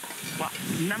 Well,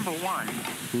 number one,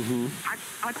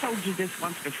 I told you this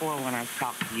once before when I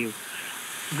talked to you.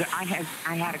 I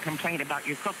had a complaint about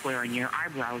your cookware and your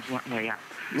eyebrows went way up.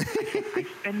 I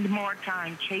spend more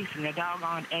time chasing the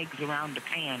doggone eggs around the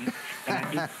pan than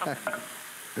I do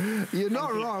cookware. You're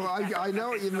not wrong. I know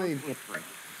what you mean.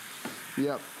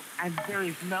 Yep. And there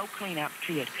is no cleanup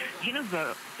to it. You know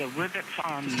the rivets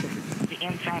on the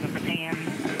inside of the pan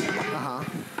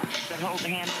that hold the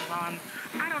handles on?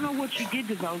 I don't know what you did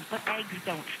to those, but eggs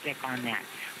don't stick on that.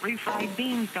 Refried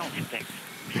beans don't stick.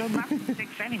 So nothing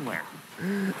sticks anywhere.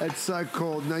 That's so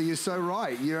cool. No, you're so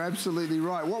right. You're absolutely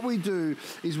right. What we do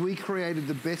is we created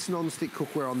the best non-stick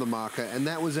cookware on the market, and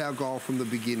that was our goal from the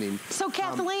beginning. So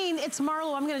Kathleen, it's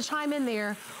Marlo. I'm going to chime in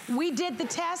there. We did the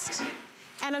test,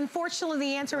 and unfortunately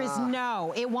the answer is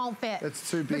no. It won't fit. It's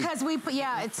too big. Because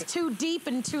it's too deep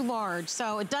and too large,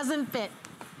 so it doesn't fit.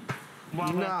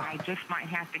 Well, I just might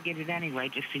have to get it anyway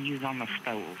just to use on the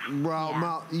stove. Well,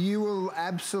 Mal, you will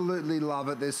absolutely love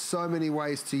it. There's so many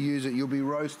ways to use it. You'll be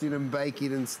roasting and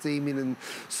baking and steaming and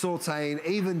sauteing,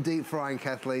 even deep frying,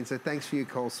 Kathleen. So thanks for your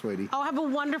call, sweetie. Oh, have a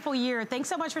wonderful year. Thanks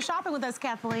so much for shopping with us,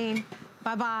 Kathleen.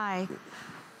 Bye-bye.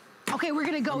 Okay, we're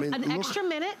going to go an extra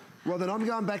minute. Well, then I'm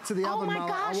going back to the oven,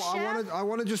 Marla. I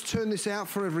want to just turn this out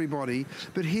for everybody,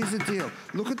 but here's the deal.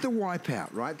 Look at the wipeout,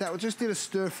 right? That just did a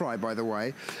stir fry, by the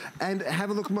way. And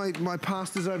have a look at my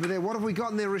pastas over there. What have we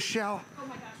got in there, Rochelle?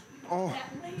 Oh,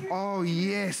 my gosh. Oh,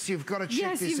 yes, you've got to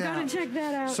check this out. Yes, you've got to check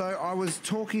that out. So I was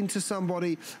talking to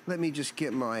somebody. Let me just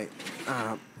get my...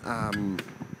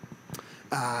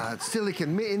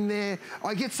 silicon mitt in there.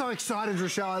 I get so excited,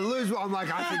 Rochelle, I lose, I'm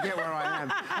like, I forget where I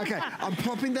am. Okay, I'm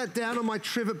popping that down on my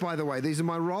trivet, by the way. These are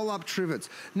my roll-up trivets.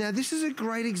 Now, this is a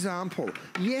great example.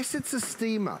 Yes, it's a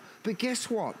steamer, but guess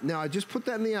what? Now, I just put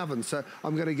that in the oven, so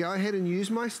I'm gonna go ahead and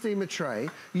use my steamer tray,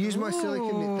 use my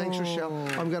silicon mitt. Thanks, Rochelle.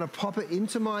 I'm gonna pop it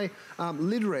into my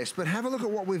lid rest, but have a look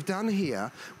at what we've done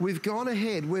here. We've gone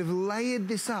ahead, we've layered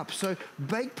this up. So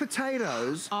baked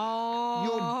potatoes,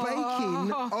 you're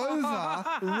baking over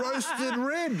roasted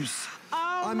ribs.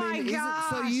 Oh, my gosh.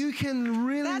 So you can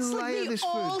really layer this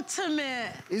food. That's like the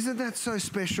ultimate. Isn't that so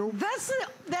special?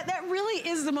 That really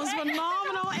is the most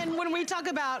phenomenal. And when we talk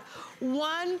about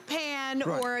one pan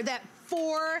or that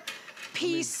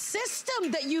four-piece system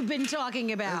that you've been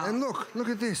talking about. And look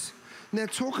at this. Now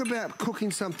talk about cooking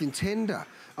something tender.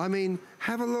 I mean,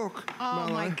 have a look, Oh,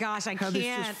 Marlo, my gosh, I how can't.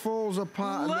 This just falls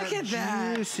apart. Look at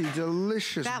that. Juicy,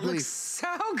 delicious That beef. looks so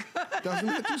good. Doesn't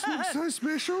that just look so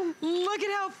special? Look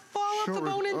at how fall off the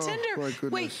bone and tender. My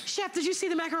goodness. Wait, Chef, did you see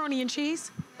the macaroni and cheese?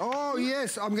 Oh,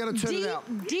 yes, I'm going to turn it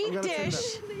out. Deep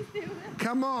dish.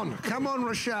 Come on,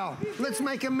 Rochelle. Let's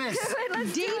make a mess.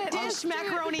 Deep dish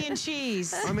macaroni and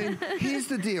cheese. I mean, here's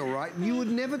the deal, right? You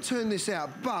would never turn this out,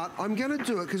 but I'm going to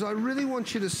do it because I really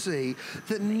want you to see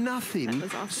that nothing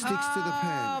sticks to the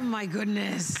pan. Oh, my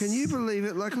goodness. Can you believe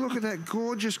it? Like, look at that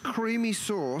gorgeous creamy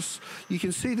sauce. You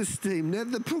can see the steam. Now,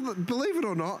 believe it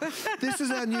or not, this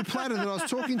is our new platter that I was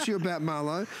talking to you about,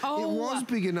 Marlo. It was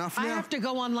big enough. I now, have to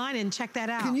go online and check that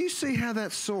out. Can you see how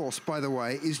that sauce, by the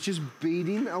way, is just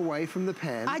beading away from the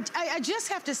pan? I just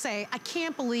have to say, I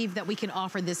can't believe that we can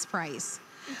offer this price.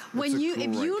 If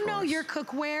you know your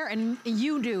cookware, and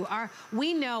you do,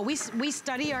 we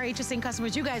study our HSN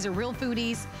customers. You guys are real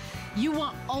foodies. You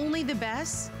want only the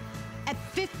best. At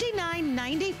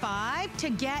 $59.95 to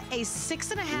get a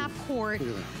 6.5 quart,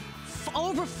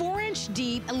 over 4-inch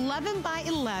deep, 11 by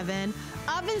 11,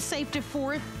 oven safe to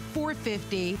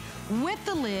 450 with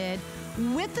the lid,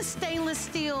 with the stainless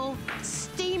steel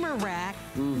steamer rack,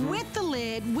 with the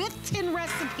lid, with 10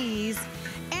 recipes,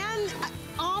 and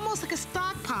almost like a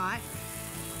stock pot.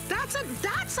 That's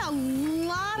a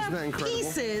lot of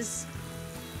pieces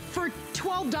for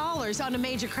 $12 on a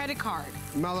major credit card.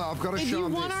 Marlo, I've got to show them this. If you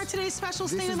want our today's special,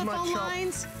 stay on the phone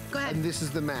lines. Go ahead. And this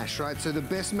is the mash, right? So the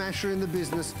best masher in the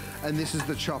business, and this is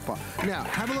the chopper. Now,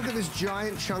 have a look at this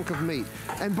giant chunk of meat.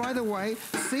 And by the way,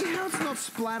 see how it's not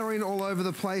splattering all over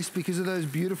the place because of those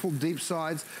beautiful deep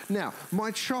sides? Now,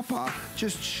 my chopper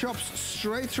just chops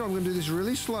straight through. I'm going to do this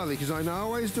really slowly because I know I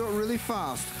always do it really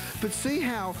fast. But see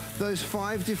how those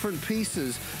 5 different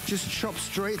pieces just chop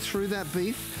straight through that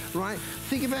beef, right?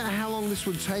 Think about how long this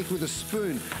would take with a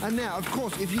spoon. And now, of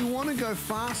course, if you want to go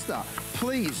faster,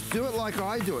 please do it like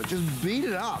I do it. Just beat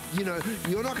it up. You know,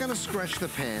 you're not going to scratch the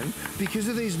pan because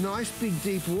of these nice big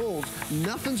deep walls.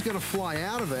 Nothing's going to fly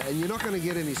out of it, and you're not going to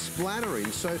get any splattering.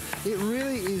 So it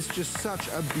really is just such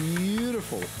a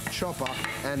beautiful chopper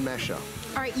and masher.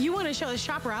 All right, you want to show the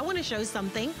shopper. I want to show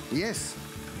something. Yes.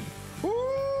 Ooh,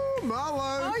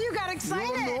 Marlo. Oh, you got excited.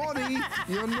 You're naughty.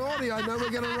 You're naughty. I know we're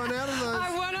going to run out of those.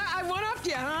 I one-upped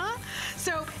you, huh?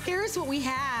 So Here's what we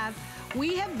have.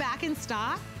 We have back in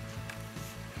stock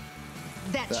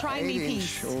that Try Me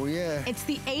piece. Oh, yeah. It's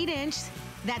the 8-inch.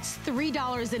 That's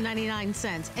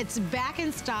 $3.99. It's back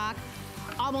in stock.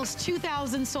 Almost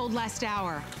 2,000 sold last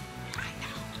hour. I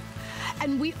know.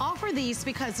 And we offer these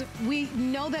because we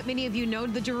know that many of you know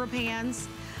the DuraPans,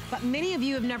 but many of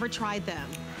you have never tried them.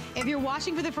 If you're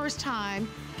watching for the first time,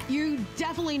 you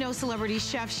definitely know celebrity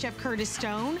chef, Chef Curtis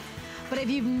Stone. But if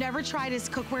you've never tried his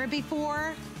cookware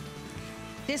before,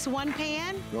 this one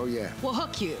pan will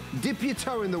hook you. Dip your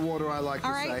toe in the water, I like to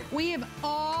say. All right, we have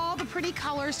all the pretty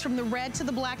colors from the red to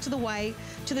the black to the white,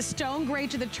 to the stone gray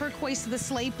to the turquoise to the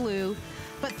slate blue,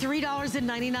 but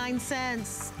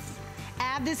 $3.99.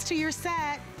 Add this to your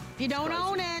set. If you don't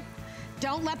own it,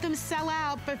 don't let them sell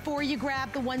out before you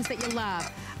grab the ones that you love.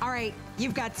 All right,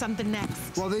 you've got something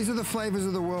next. Well, these are the flavors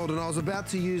of the world, and I was about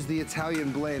to use the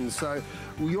Italian blend, so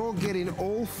you're getting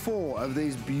all 4 of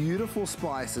these beautiful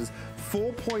spices.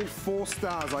 4.4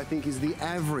 stars, I think, is the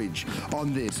average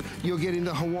on this. You're getting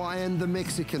the Hawaiian, the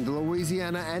Mexican, the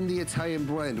Louisiana, and the Italian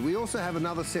blend. We also have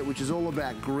another set which is all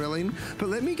about grilling, but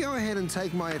let me go ahead and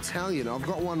take my Italian. I've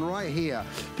got one right here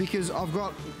because I've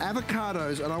got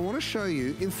avocados, and I want to show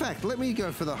you. In fact, let me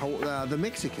go for the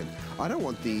Mexican. I don't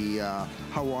want the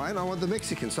Hawaiian, I want the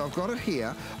Mexican. So I've got it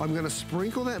here. I'm going to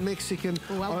sprinkle that Mexican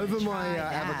over my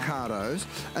avocados,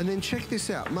 and then check this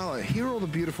out. Marlo, here are all the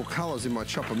beautiful colors in my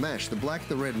chopper mash. The black,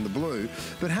 the red, and the blue.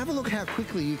 But have a look how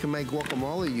quickly you can make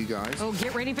guacamole, you guys. Oh,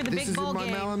 get ready for the big bowl game.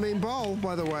 This is in my melamine bowl,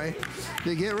 by the way.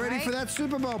 Then get ready for that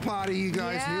Super Bowl party, you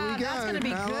guys. Yeah, here we go. That's going to be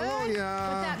good. With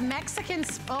that Mexican,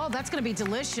 oh, that's going to be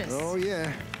delicious. Oh,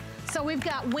 yeah. So we've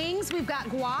got wings, we've got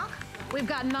guac, we've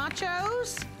got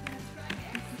nachos.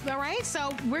 All right,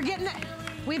 so we're getting,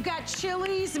 we've got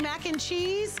chilies, mac and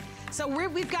cheese. So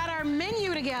we've got our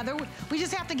menu together. We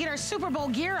just have to get our Super Bowl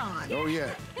gear on. Oh,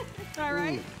 yeah. All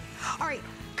right. All right,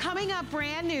 coming up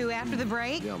brand new after the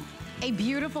break, a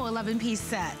beautiful 11-piece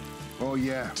set. Oh,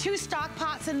 yeah. 2 stock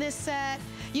pots in this set.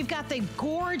 You've got the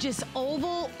gorgeous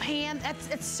oval pan.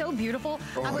 It's so beautiful.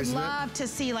 Oh, I would love to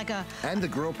see like a... And the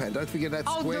grill pan. Don't forget that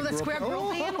square grill pan.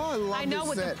 Grill pan. I love I know,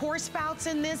 with the pour spouts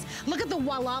in this. Look at the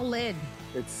voila lid.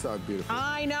 It's so beautiful.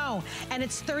 I know. And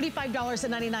it's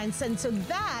 $35.99. So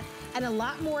that and a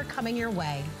lot more coming your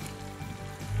way.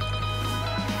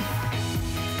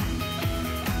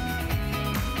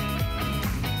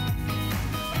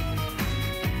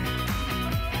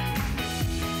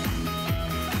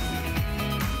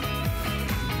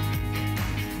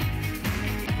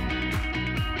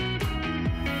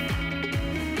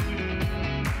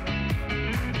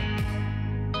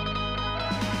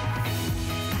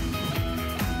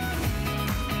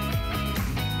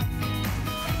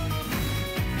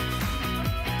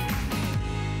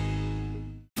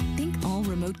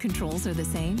 Controls are the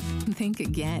same? Think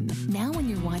again. Now when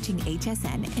you're watching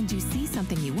HSN and you see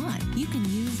something you want, you can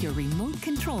use your remote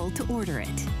control to order it.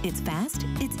 It's fast,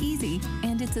 it's easy,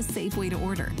 and it's a safe way to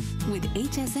order. With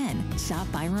HSN, shop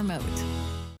by remote.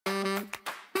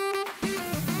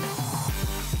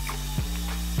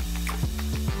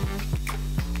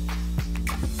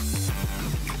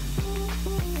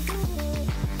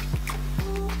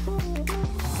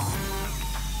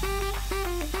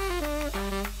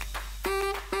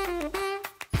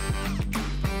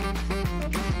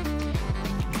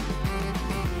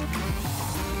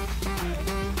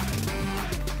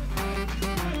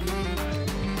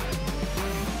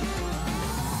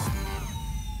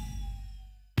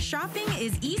 Shopping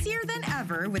is easier than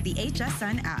ever with the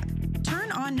HSN app.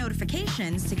 Turn on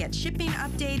notifications to get shipping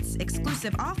updates,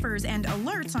 exclusive offers, and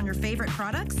alerts on your favorite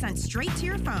products sent straight to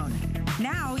your phone.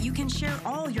 Now you can share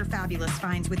all your fabulous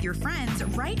finds with your friends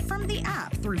right from the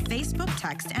app through Facebook,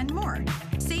 text, and more.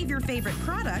 Save your favorite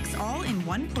products all in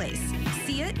one place.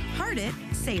 See it, heart it,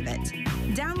 save it.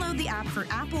 Download the app for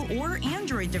Apple or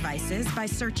Android devices by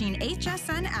searching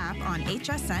HSN app on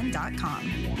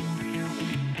hsn.com.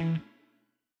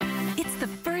 It's the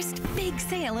first big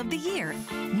sale of the year,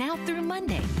 now through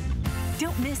Monday.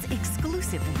 Don't miss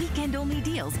exclusive weekend-only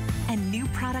deals and new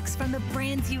products from the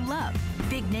brands you love.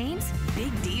 Big names,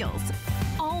 big deals.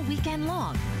 All weekend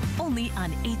long, only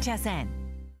on HSN.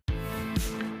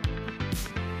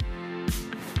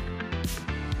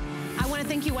 I want to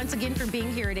Thank you once again for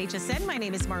being here at HSN. My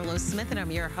name is Marlo Smith and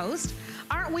I'm your host.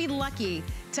 Aren't we lucky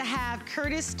to have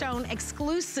Curtis Stone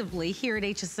exclusively here at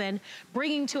HSN,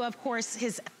 bringing to, of course,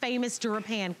 his famous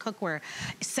DuraPan cookware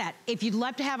set. If you'd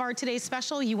love to have our today's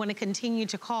special, you want to continue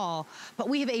to call, but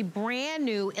we have a brand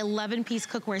new 11-piece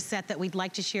cookware set that we'd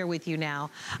like to share with you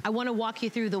now. I want to walk you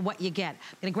through what you get.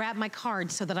 I'm going to grab my card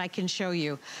so that I can show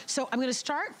you. So I'm going to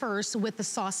start first with the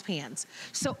saucepans.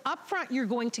 So up front, you're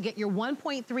going to get your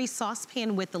 1.3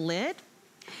 saucepan with the lid.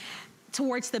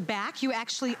 Towards the back, you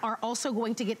actually are also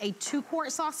going to get a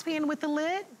 2-quart saucepan with the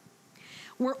lid.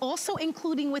 We're also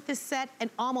including with this set an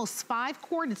almost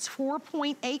 5-quart, it's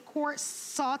 4.8 quart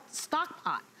stock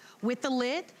pot with the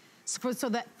lid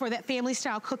for that family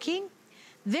style cooking.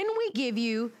 Then we give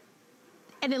you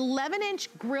an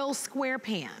 11-inch grill square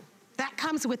pan. That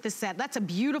comes with the set. That's a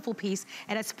beautiful piece,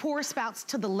 and it's pour spouts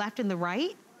to the left and the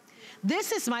right.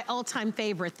 This is my all-time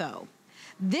favorite though.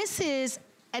 This is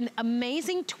an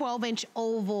amazing 12-inch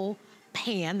oval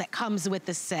pan that comes with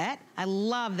the set. I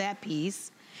love that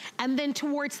piece. And then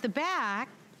towards the back,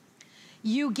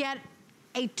 you get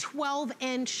a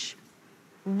 12-inch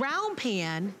round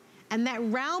pan, and that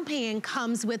round pan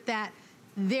comes with that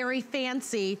very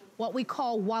fancy, what we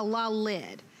call voila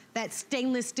lid, that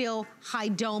stainless steel high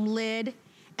dome lid.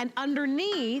 And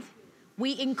underneath,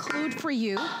 we include for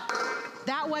you,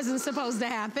 that wasn't supposed to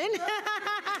happen.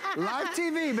 Live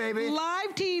TV, baby.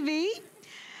 Live TV.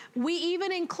 We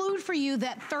even include for you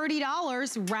that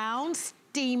 $30 round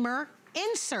steamer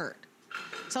insert.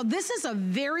 So this is a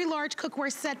very large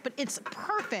cookware set, but it's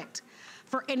perfect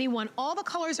for anyone. All the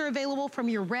colors are available from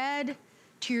your red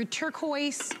to your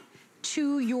turquoise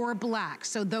to your black.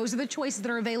 So those are the choices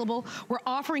that are available. We're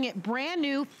offering it brand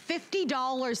new,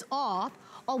 $50 off,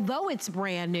 although it's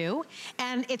brand new,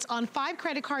 and it's on 5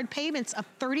 credit card payments of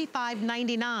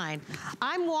 $35.99.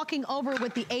 I'm walking over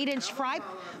with the 8-inch fry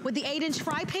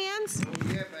pans.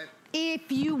 Yeah, babe.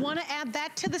 If you want to add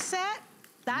that to the set,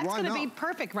 that's going to be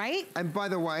perfect, right? And by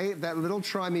the way, that little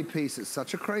try-me piece is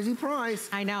such a crazy price.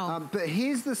 I know. But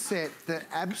here's the set that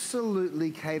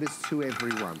absolutely caters to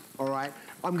everyone, all right?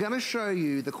 I'm gonna show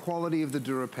you the quality of the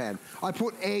DuraPan. I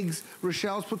put eggs,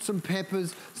 Rochelle's put some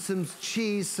peppers, some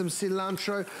cheese, some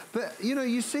cilantro, but you know,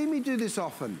 you see me do this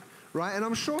often, right? And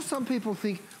I'm sure some people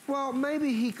think, well,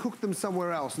 maybe he cooked them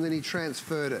somewhere else and then he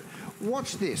transferred it.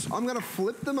 Watch this, I'm gonna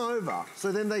flip them over,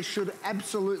 so then they should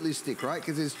absolutely stick, right?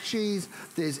 Because there's cheese,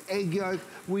 there's egg yolk,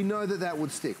 we know that that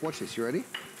would stick. Watch this, you ready?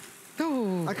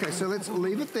 Ooh. Okay, so let's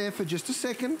leave it there for just a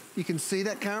second. You can see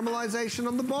that caramelization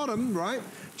on the bottom, right?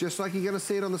 Just like you're gonna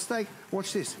see it on the steak.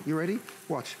 Watch this, you ready?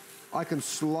 Watch. I can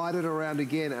slide it around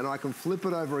again and I can flip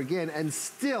it over again and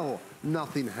still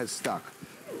nothing has stuck.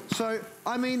 So,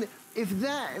 I mean, if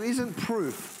that isn't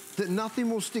proof that nothing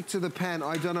will stick to the pan,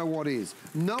 I don't know what is.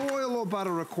 No oil or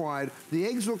butter required. The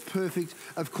eggs look perfect.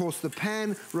 Of course, the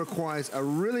pan requires a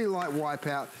really light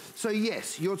wipeout. So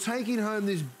yes, you're taking home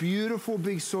this beautiful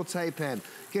big saute pan.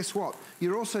 Guess what?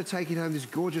 You're also taking home this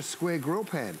gorgeous square grill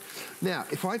pan. Now,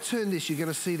 if I turn this, you're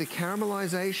gonna see the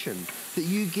caramelization that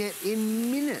you get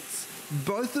in minutes.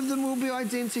 Both of them will be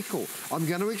identical. I'm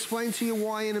gonna explain to you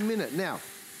why in a minute. Now,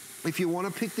 if you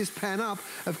want to pick this pan up,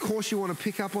 of course you want to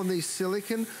pick up on these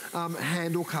silicone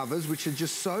handle covers, which are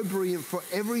just so brilliant for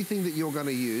everything that you're going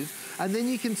to use. And then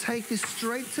you can take this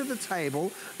straight to the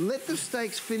table, let the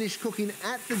steaks finish cooking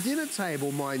at the dinner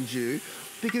table, mind you,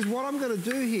 because what I'm going to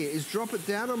do here is drop it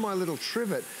down on my little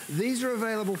trivet. These are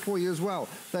available for you as well.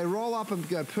 They roll up and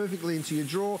go perfectly into your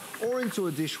drawer or into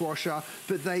a dishwasher,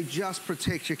 but they just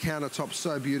protect your countertop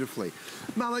so beautifully.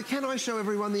 Marlo, can I show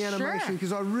everyone the animation?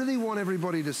 Because I really want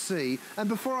everybody to see. And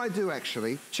before I do,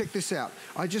 actually, check this out.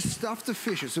 I just stuffed a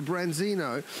fish. It's a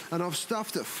branzino, and I've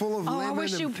stuffed it full of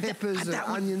lemon and peppers and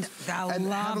onions. And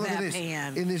have a look at this.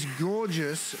 In this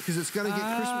gorgeous, because it's going to get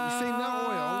crispy. You see no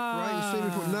oil, right? You see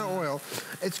me put no oil.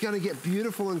 It's going to get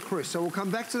beautiful and crisp. So we'll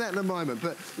come back to that in a moment.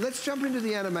 But let's jump into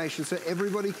the animation so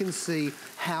everybody can see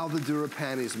how the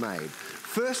DuraPan is made.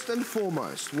 First and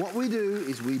foremost, what we do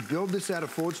is we build this out of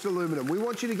forged aluminum. We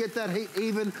want you to get that heat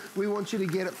even. We want you to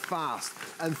get it fast.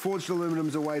 And forged aluminum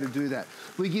is a way to do that.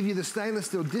 We give you the stainless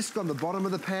steel disc on the bottom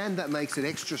of the pan. That makes it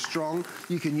extra strong.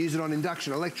 You can use it on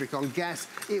induction, electric, on gas.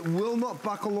 It will not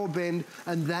buckle or bend,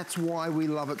 and that's why we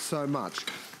love it so much.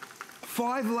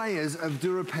 5 layers of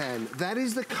DuraPan. That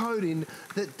is the coating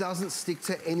that doesn't stick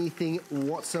to anything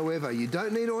whatsoever. You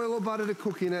don't need oil or butter to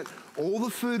cook in it. all the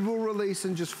food will release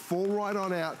and just fall right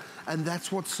on out, and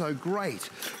that's what's so great,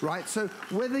 right? So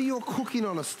whether you're cooking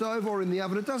on a stove or in the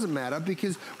oven, it doesn't matter,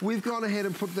 because we've gone ahead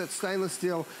and put that stainless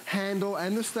steel handle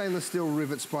and the stainless steel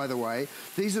rivets, by the way.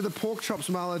 These are the pork chops,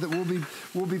 Marlo, that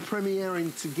we'll be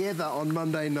premiering together on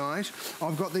Monday night.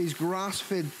 I've got these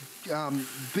grass-fed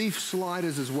beef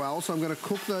sliders as well, so I'm going to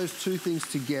cook those two things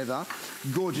together.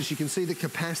 Gorgeous. You can see the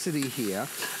capacity here.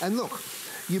 And look,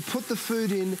 you put the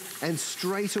food in and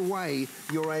straight away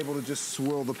you're able to just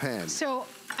swirl the pan. So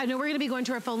I know we're going to be going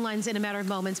to our phone lines in a matter of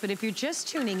moments, but if you're just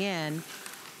tuning in,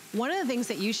 one of the things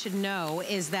that you should know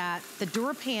is that the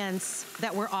DuraPans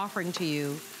that we're offering to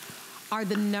you are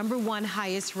the #1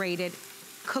 highest rated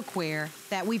cookware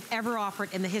that we've ever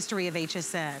offered in the history of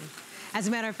HSN. As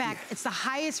a matter of fact, it's the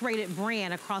highest rated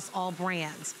brand across all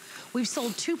brands. We've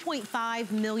sold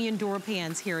 2.5 million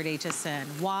DuraPans here at HSN.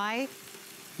 Why?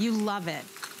 You love it.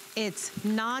 It's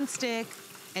non-stick.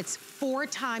 It's 4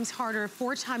 times harder,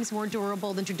 4 times more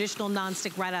durable than traditional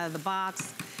non-stick right out of the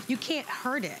box. You can't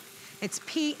hurt it. It's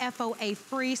PFOA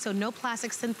free, so no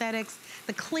plastic synthetics.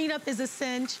 The cleanup is a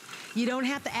cinch. You don't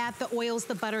have to add the oils,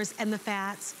 the butters, and the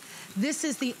fats. This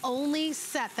is the only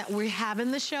set that we have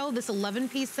in the show, this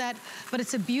 11-piece set, but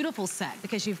it's a beautiful set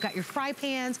because you've got your fry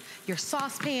pans, your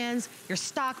saucepans, your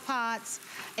stock pots.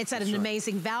 It's at an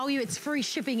amazing value. It's free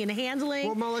shipping and handling.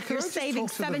 Well, Melissa, you're saving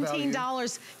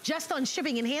 $17 just on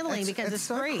shipping and handling because it's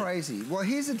free. It's so crazy. Well,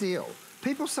 here's the deal.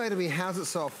 People say to me, how's it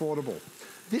so affordable?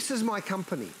 This is my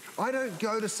company. I don't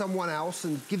go to someone else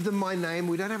and give them my name.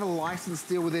 We don't have a license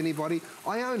deal with anybody.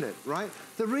 I own it, right?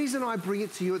 The reason I bring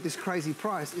it to you at this crazy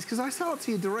price is because I sell it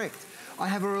to you direct. I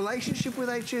have a relationship with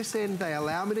HSN. They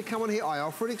allow me to come on here. I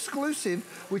offer it exclusive,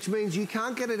 which means you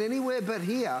can't get it anywhere but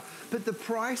here. But the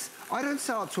price, I don't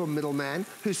sell it to a middleman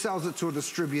who sells it to a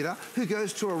distributor, who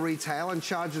goes to a retail and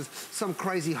charges some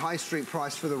crazy high street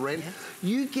price for the rent. Yeah.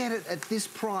 You get it at this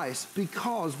price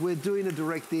because we're doing a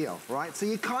direct deal, right? So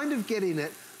you're kind of getting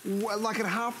it like at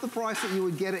half the price that you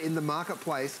would get it in the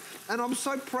marketplace. And I'm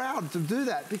so proud to do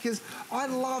that because I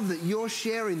love that you're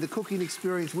sharing the cooking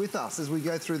experience with us as we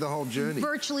go through the whole journey.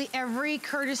 Virtually every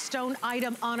Curtis Stone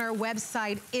item on our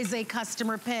website is a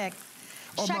customer pick.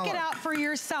 Check it out for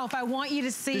yourself. I want you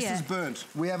to see it. This is burnt.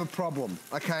 We have a problem,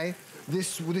 okay?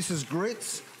 This is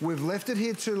grits. We've left it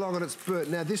here too long and it's burnt.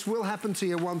 Now, this will happen to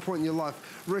you at one point in your life.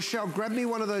 Rochelle, grab me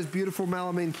one of those beautiful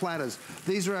melamine platters.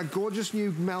 These are our gorgeous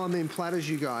new melamine platters,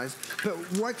 you guys. But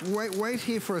wait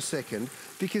here for a second,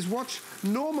 because watch,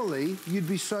 normally you'd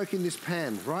be soaking this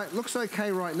pan, right? Looks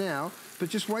okay right now, but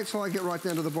just wait till I get right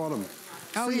down to the bottom.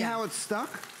 See how it's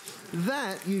stuck?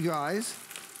 That, you guys,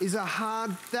 is a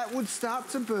hard, that would start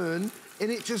to burn,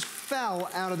 and it just fell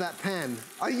out of that pan.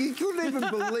 Oh, you couldn't even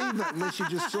believe it unless you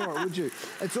just saw it, would you?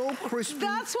 It's all crispy.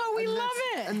 That's why we love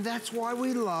it. And that's why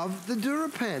we love the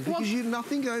DuraPan, because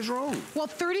nothing goes wrong. Well,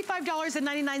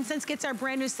 $35.99 gets our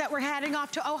brand new set. We're heading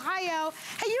off to Ohio.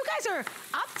 Hey, you guys are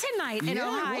up tonight in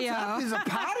Ohio. What's up? There's a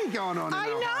party going on in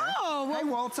Ohio. I know. Hey,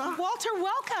 Walter. Walter,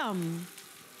 welcome.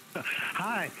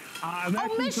 Hi. I'm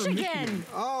Michigan.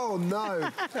 Oh, no.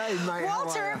 Hey, mate.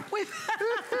 Walter,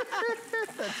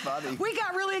 that's funny. We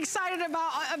got really excited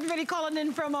about everybody calling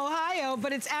in from Ohio,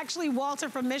 but it's actually Walter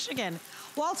from Michigan.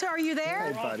 Walter, are you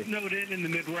there? Hey, buddy. Snowed in the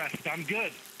Midwest. I'm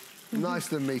good. Nice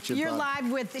to meet you, You're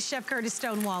live with Chef Curtis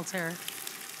Stone, Walter.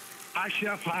 Hi,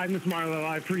 Chef. Hi, Miss Marlo.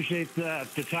 I appreciate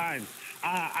the time.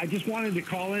 I just wanted to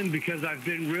call in because I've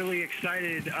been really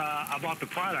excited about the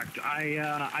product.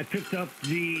 I picked up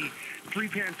the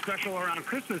 3-pan special around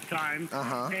Christmas time,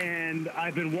 and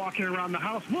I've been walking around the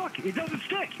house. Look, it doesn't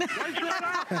stick.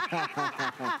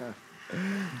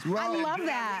 Well, I love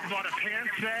that. I bought a pan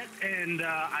set, and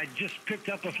I just picked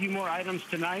up a few more items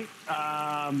tonight.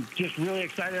 Just really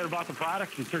excited about the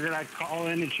product and figured I'd call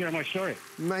in and share my story.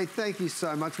 Mate, thank you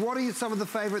so much. What are some of the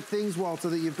favorite things, Walter,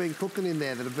 that you've been cooking in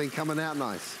there that have been coming out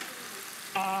nice?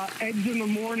 Eggs in the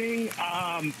morning,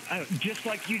 just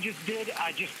like you just did.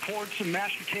 I just poured some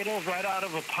mashed potatoes right out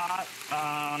of a pot.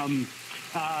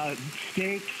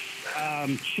 Steaks,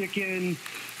 chicken,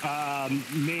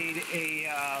 made a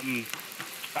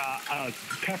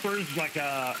peppers, like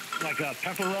a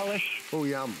pepper relish. Oh,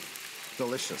 yum.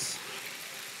 Delicious.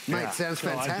 Mate, sounds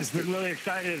fantastic. I've just been really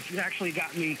excited. It's actually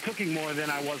got me cooking more than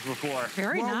I was before.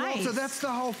 Very nice. Walter, that's the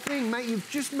whole thing, mate. You've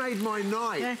just made my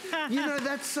night. You know,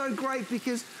 that's so great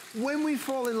because when we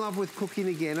fall in love with cooking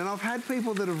again, and I've had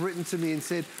people that have written to me and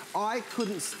said, I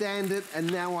couldn't stand it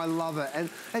and now I love it.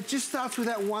 And it just starts with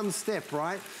that one step,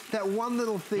 right? That one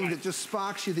little thing that just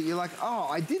sparks you that you're like, oh,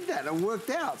 I did that. It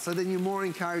worked out. So then you're more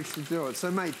encouraged to do it.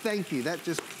 So, mate, thank you. That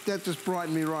just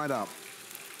brightened me right up.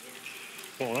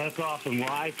 Well, that's awesome. Well,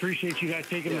 I appreciate you guys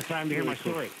taking the time to hear my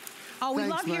story. Oh, we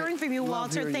Thanks, love mate. hearing from you, Love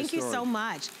Walter. hearing Thank your you story. so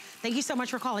much. Thank you so much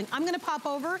for calling. I'm going to pop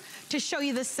over to show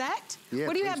you the set. Yeah,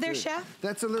 what do you please have there, do. Chef?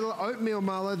 That's a little oatmeal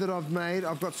mallow that I've made.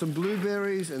 I've got some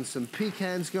blueberries and some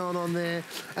pecans going on there.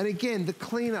 And again, the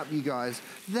cleanup, you guys,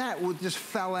 that just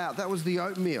fell out. That was the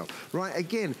oatmeal, right?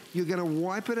 Again, you're gonna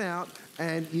wipe it out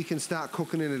and you can start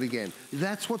cooking in it again.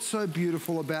 That's what's so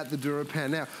beautiful about the DuraPan.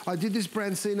 Now, I did this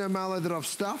Brancino mallow that I've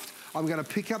stuffed. I'm gonna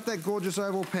pick up that gorgeous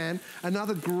oval pan.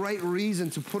 Another great reason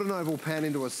to put an oval pan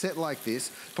into a set like this.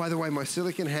 By the way, my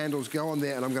silicone handles go on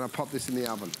there and I'm gonna pop this in the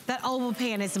oven. That oval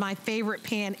pan is my favorite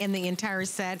pan in the entire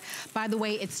set. By the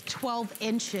way, it's 12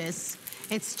 inches.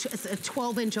 It's a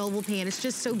 12-inch oval pan. It's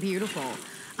just so beautiful.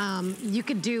 You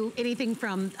could do anything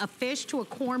from a fish to a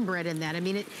cornbread in that. I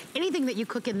mean, anything that you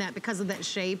cook in that because of that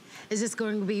shape is just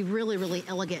going to be really, really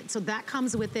elegant. So that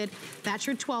comes with it. That's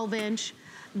your 12-inch.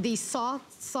 The saucepan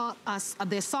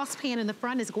in the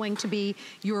front is going to be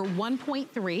your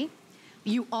 1.3.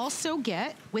 You also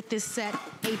get, with this set,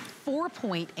 a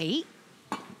 4.8.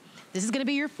 This is gonna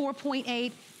be your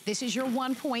 4.8. This is your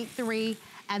 1.3.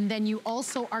 And then you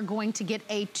also are going to get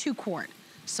a 2-quart.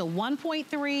 So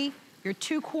 1.3, your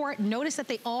 2-quart. Notice that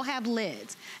they all have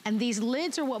lids. And these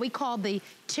lids are what we call the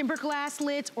timber glass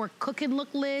lids or cook and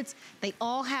look lids. They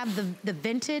all have the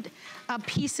vented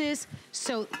pieces.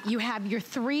 So you have your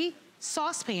 3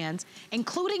 saucepans,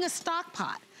 including a stock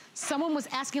pot. Someone was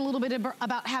asking a little bit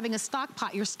about having a stock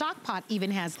pot. Your stock pot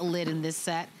even has a lid in this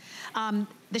set.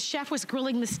 The chef was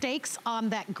grilling the steaks on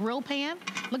that grill pan.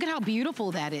 Look at how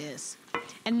beautiful that is.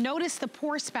 And notice the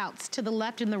pour spouts to the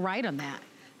left and the right on that.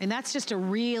 And that's just a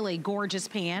really gorgeous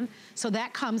pan. So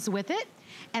that comes with it.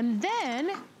 And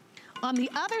then on the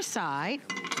other side,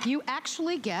 you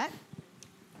actually get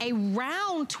a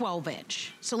round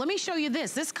 12-inch. So let me show you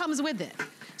this. This comes with it.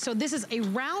 So this is a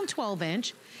round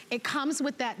 12-inch. It comes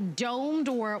with that domed,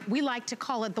 or we like to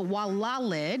call it the voila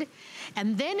lid.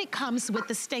 And then it comes with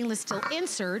the stainless steel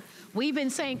insert. We've been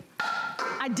saying,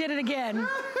 I did it again.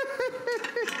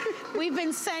 We've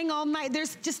been saying all night,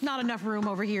 there's just not enough room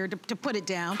over here to put it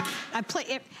down. I play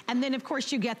it, and then of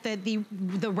course you get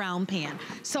the round pan.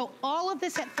 So all of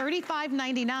this at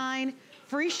 $35.99,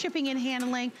 free shipping and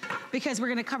handling, because we're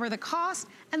gonna cover the cost,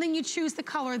 and then you choose the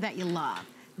color that you love.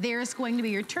 There's going to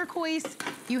be your turquoise,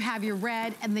 you have your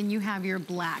red, and then you have your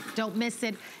black. Don't miss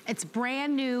it. It's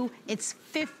brand new. It's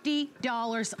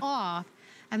 $50 off.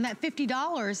 And that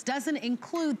 $50 doesn't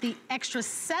include the extra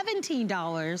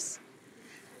 $17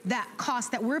 that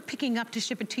cost that we're picking up to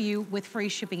ship it to you with free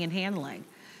shipping and handling.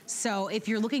 So if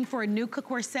you're looking for a new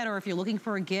cookware set or if you're looking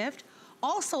for a gift,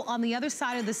 also on the other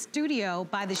side of the studio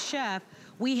by the chef,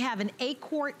 we have an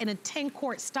 8-quart and a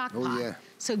 10-quart stock pot. Yeah.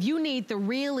 So if you need the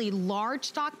really large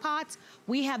stock pots,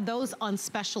 we have those on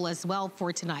special as well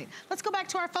for tonight. Let's go back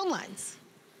to our phone lines.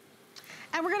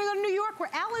 And we're gonna go to New York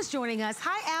where Al is joining us.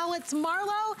 Hi, Al, it's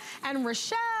Marlo and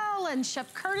Rochelle and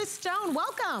Chef Curtis Stone.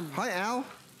 Welcome. Hi, Al.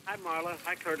 Hi, Marla.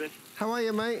 Hi, Curtis. How are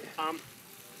you, mate?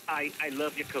 I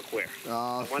love your cookware. Oh,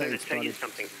 I wanted thanks, to tell you buddy.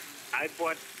 something. I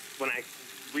bought, when I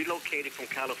relocated from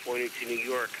California to New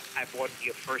York, I bought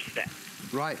your first set.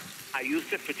 Right. I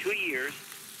used it for 2 years.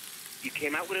 You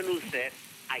came out with a new set.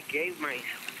 I gave my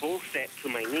full set to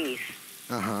my niece.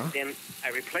 Uh-huh. Then I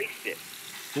replaced it.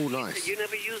 Oh, She nice. said, you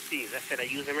never use these. I said, I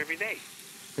use them every day.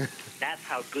 That's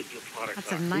how good your products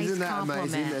That's are. a nice Isn't that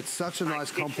compliment. amazing? It's such a My nice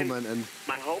kitchen- compliment. And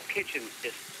My whole kitchen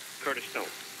is Curtis Stone.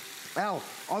 Al,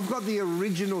 I've got the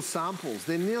original samples.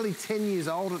 They're nearly 10 years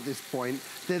old at this point.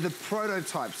 They're the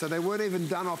prototypes, so they weren't even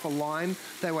done off a line.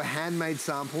 They were handmade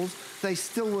samples. They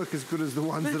still work as good as the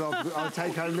ones that I'll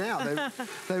take home now.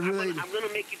 They really... I'm gonna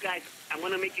make you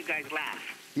guys laugh.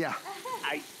 Yeah.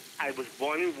 I was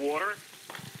boiling water,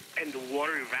 and the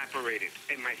water evaporated,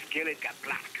 and my skillet got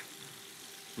black.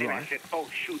 And I Right. said, oh,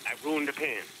 shoot, I ruined the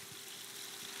pan.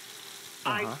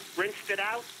 I rinsed it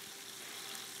out,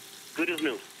 good as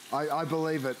new. I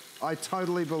believe it. I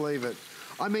totally believe it.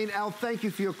 I mean, Al, thank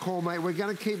you for your call, mate. We're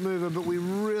going to keep moving, but we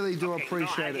really do Okay,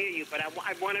 appreciate no, I it. hear you, but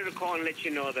I wanted to call and let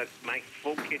you know that my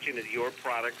full kitchen is your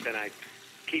product, and I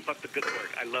keep up the good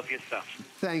work. I love your stuff.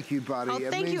 Thank you, buddy. Oh,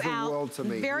 it thank means you, the Al. world to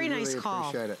me. Very We nice really call.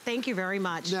 appreciate it. Thank you very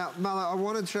much. Now, Marla, I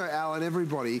wanted to show Al and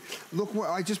everybody, look,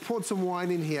 I just poured some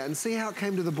wine in here and see how it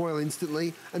came to the boil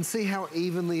instantly and see how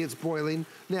evenly it's boiling.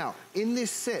 Now, in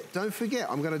this set, don't forget,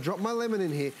 I'm going to drop my lemon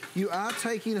in here. You are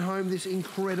taking home this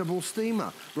incredible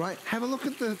steamer, right? Have a look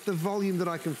at the volume that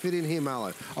I can fit in here,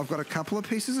 Marlo. I've got a couple of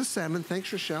pieces of salmon,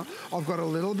 thanks, Rochelle. I've got a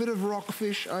little bit of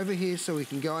rockfish over here so we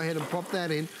can go ahead and pop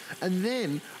that in. And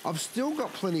then then I've still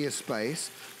got plenty of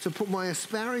space to put my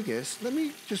asparagus. Let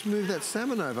me just move that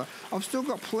salmon over. I've still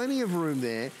got plenty of room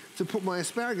there to put my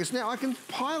asparagus. Now I can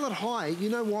pile it high. You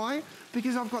know why?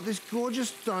 Because I've got this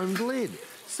gorgeous domed lid.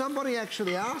 Somebody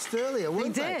actually asked earlier,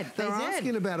 weren't they? They were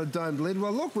asking about a domed lid.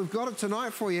 Well, look, we've got it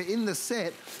tonight for you in the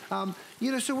set.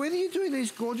 You know, so whether you're doing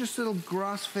these gorgeous little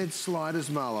grass-fed sliders,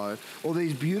 Marlo, or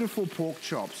these beautiful pork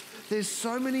chops, there's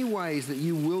so many ways that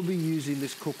you will be using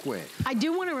this cookware. I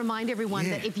do want to remind everyone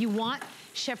that if you want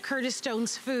Chef Curtis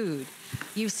Stone's food,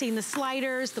 you've seen the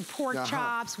sliders, the pork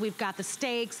chops, we've got the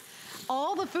steaks.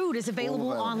 All the food is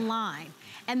available online.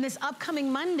 And this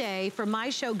upcoming Monday for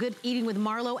my show, Good Eating with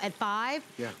Marlo at 5,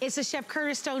 it's a Chef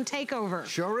Curtis Stone takeover.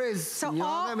 Sure is. So you know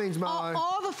what that means, Marlo.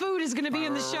 All the food is going to be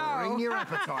in the show. Bring your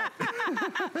appetite.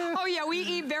 Oh yeah, we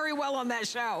eat very well on that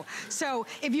show. So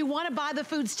if you want to buy the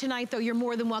foods tonight, though, you're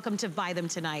more than welcome to buy them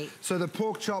tonight. So the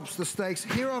pork chops, the steaks.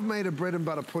 Here I've made a bread and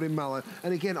butter pudding, Marlo.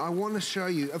 And again, I want to show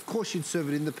you. Of course, you'd serve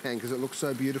it in the pan because it looks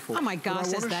so beautiful. Oh my gosh,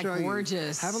 is that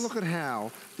gorgeous? Have a look at how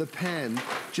the pan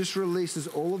just releases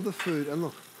all of the food. And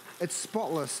look, it's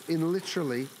spotless in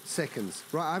literally seconds,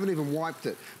 right? I haven't even wiped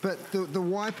it. But the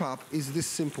wipe up is this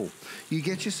simple. You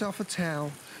get yourself a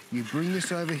towel, you bring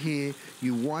this over here,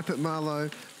 you wipe it,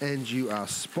 Marlo, and you are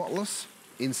spotless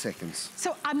in seconds.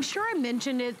 So I'm sure I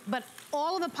mentioned it, but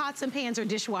all of the pots and pans are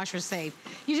dishwasher safe.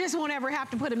 You just won't ever have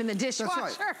to put them in the dishwasher.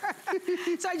 That's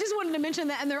right. So I just wanted to mention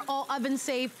that, and they're all oven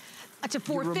safe to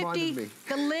 450.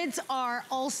 The lids are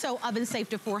also oven safe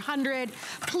to 400.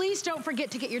 Please don't forget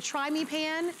to get your Try Me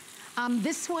pan.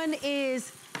 This one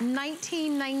is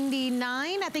 $19.99.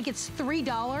 I think it's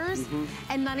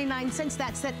 $3.99.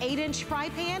 That's that 8-inch fry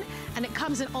pan, and it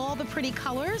comes in all the pretty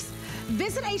colors.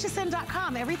 Visit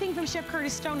hsn.com. Everything from Chef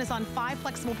Curtis Stone is on 5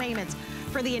 flexible payments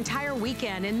for the entire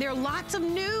weekend, and there are lots of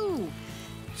new.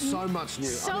 So much new.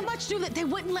 So much new that they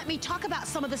wouldn't let me talk about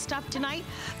some of the stuff tonight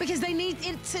because they need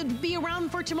it to be around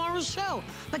for tomorrow's show.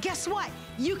 But guess what?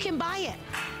 You can buy it.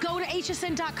 Go to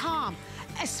hsn.com.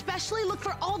 Especially look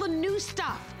for all the new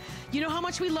stuff. You know how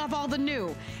much we love all the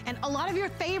new. And a lot of your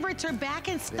favorites are back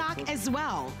in stock as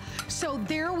well. So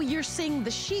there you're seeing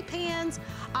the sheet pans.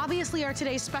 Obviously our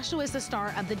today's special is the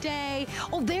star of the day.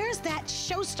 Oh, there's that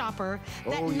showstopper,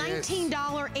 that $19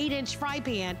 8-inch fry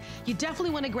pan. You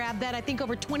definitely want to grab that. I think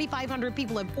over 2,500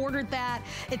 people have ordered that.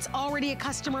 It's already a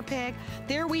customer pick.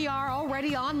 There we are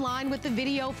already online with the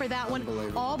video for that one.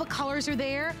 All the colors are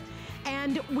there.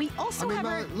 And we also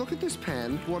look at this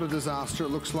pan, what a disaster it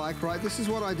looks like, right? This is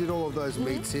what I did all of those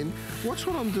meats in. Watch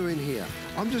what I'm doing here.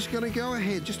 I'm just gonna go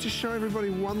ahead just to show everybody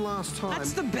one last time.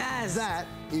 That's the best. That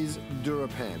is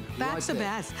DuraPan. That's the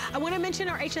best. I wanna mention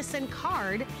our HSN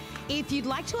card. If you'd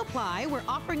like to apply, we're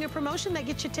offering a promotion that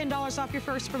gets you $10 off your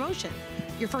first promotion.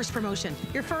 Your first promotion,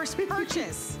 your first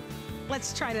purchase.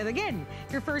 Let's try that again.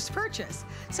 Your first purchase.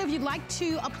 So if you'd like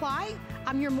to apply,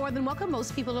 you're more than welcome.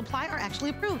 Most people that apply are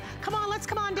actually approved. Come on, let's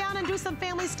come on down and do some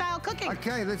family style cooking.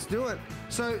 Okay, let's do it.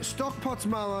 So stock pots,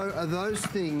 Marlo, are those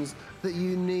things that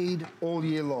you need all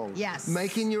year long. Yes.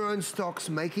 Making your own stocks,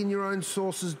 making your own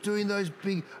sauces, doing those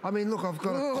big, look, I've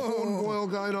got a corn boil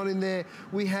going on in there.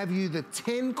 We have you the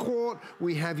 10 quart,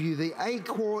 we have you the 8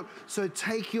 quart, so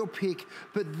take your pick.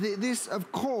 But this,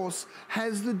 of course,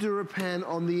 has the DuraPan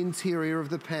on the interior of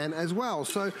the pan as well.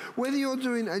 So whether you're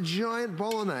doing a giant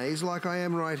bolognese like I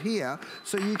am right here,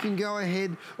 so you can go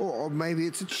ahead, or maybe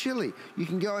it's a chili, you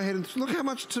can go ahead and look how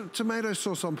much tomato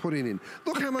sauce I'm putting in.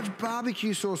 Look how much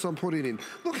barbecue sauce I'm putting in.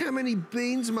 Look how many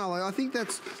beans, Marlo. I think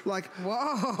that's like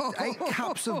 8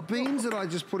 cups of beans that I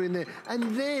just put in there.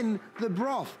 And then the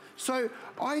broth. So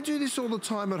I do this all the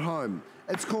time at home.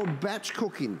 It's called batch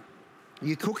cooking.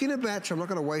 You cook in a batch. I'm not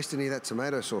going to waste any of that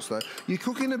tomato sauce though. You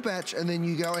cook in a batch and then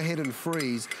you go ahead and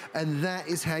freeze, and that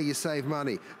is how you save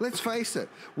money. Let's face it,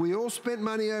 we all spent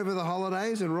money over the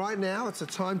holidays, and right now it's a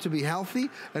time to be healthy,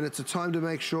 and it's a time to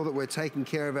make sure that we're taking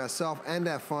care of ourselves and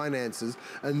our finances,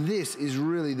 and this is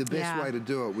really the best way to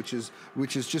do it, which is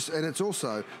just, and it's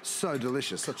also so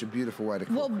delicious, such a beautiful way to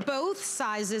cook. Well, both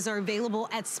sizes are available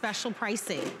at special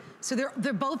pricing, so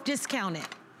they're both discounted.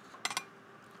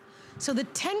 So the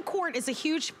 10 quart is a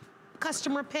huge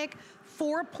customer pick,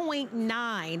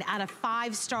 4.9 out of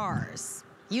 5 stars.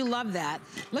 You love that.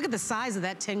 Look at the size of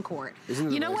that 10 quart. Isn't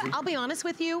it you know amazing? what? I'll be honest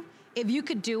with you. If you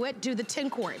could do it, do the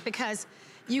 10 quart because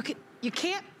you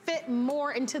can't fit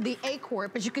more into the 8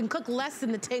 quart, but you can cook less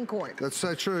in the 10 quart. That's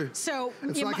so true. So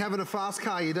it's like having a fast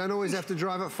car. You don't always have to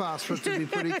drive it fast for it to be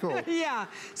pretty cool. Yeah,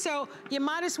 so you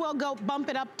might as well go bump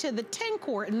it up to the 10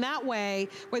 quart, and that way,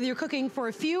 whether you're cooking for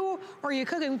a few or you're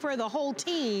cooking for the whole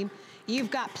team,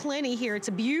 You've got plenty here. It's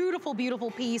a beautiful,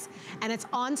 beautiful piece, and it's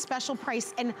on special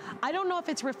price. And I don't know if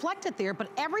it's reflected there, but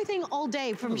everything all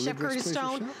day from Chef Curtis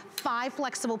Stone, 5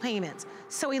 flexible payments.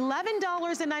 So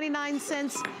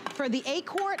 $11.99 for the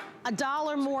 8-quart,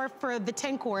 $1 more for the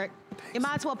 10-quart. You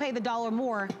might as well pay the $1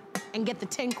 more and get the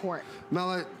 10-quart.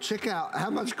 Mello, check out how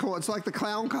much corn. It's like the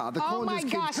clown car. The corn just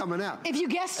keeps coming out. If you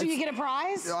guessed, do you get a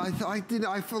prize? I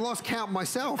lost count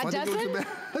myself. I think it was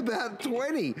about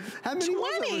 20. How many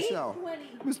was it, Michelle? 20.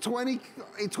 It was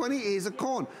 20 ears of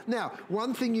corn. Now,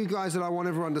 one thing, you guys, that I want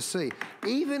everyone to see,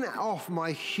 even off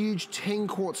my huge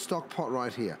 10-quart stock pot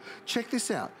right here, check this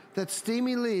out. That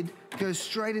steamy lid goes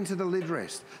straight into the lid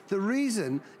rest. The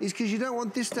reason is because you don't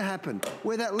want this to happen.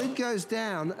 Where that lid goes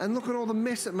down, and look at all the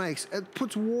mess it makes. It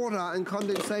puts water and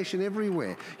condensation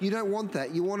everywhere. You don't want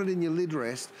that. You want it in your lid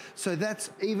rest. So that's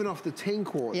even off the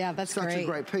 10-quart. Yeah, that's such a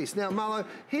great piece. Now, Marlo,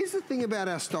 here's the thing about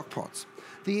our stock pots.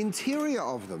 The interior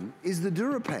of them is the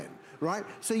DuraPan. Right?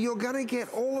 So you're gonna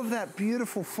get all of that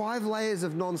beautiful 5 layers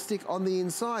of non-stick on the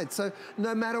inside. So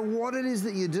no matter what it is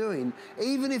that you're doing,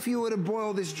 even if you were to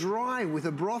boil this dry with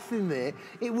a broth in there,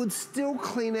 it would still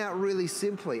clean out really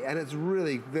simply, and it's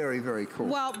really very, very cool.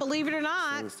 Well, believe it or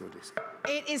not,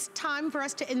 it is time for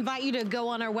us to invite you to go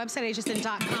on our website,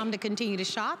 hsn.com, to continue to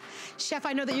shop. Chef,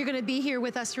 I know that you're gonna be here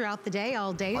with us throughout the day,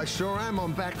 all day. I sure am.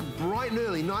 I'm back bright and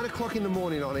early, 9 o'clock in the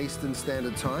morning on Eastern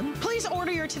Standard Time. Please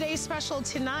order your today's special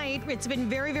tonight. It's been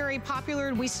very, very popular,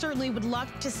 and we certainly would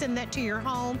love to send that to your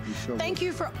home. Thank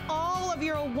you for all of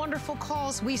your wonderful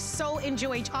calls. We so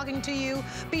enjoy talking to you.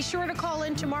 Be sure to call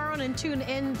in tomorrow and tune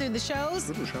in through the shows.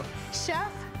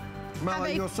 Chef,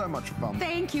 Marlo, you're so much fun.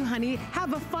 Thank you, honey.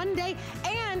 Have a fun day.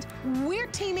 And we're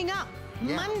teaming up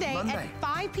Monday at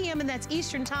 5 p.m. and that's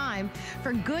Eastern time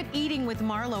for Good Eating with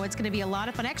Marlo. It's going to be a lot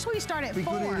of fun. Actually, we start at 4.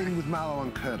 Good Eating with Marlo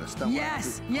and Curtis. Don't worry.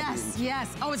 Yes.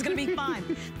 Oh, it's going to be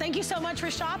fun. Thank you so much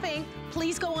for shopping.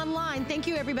 Please go online. Thank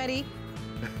you, everybody.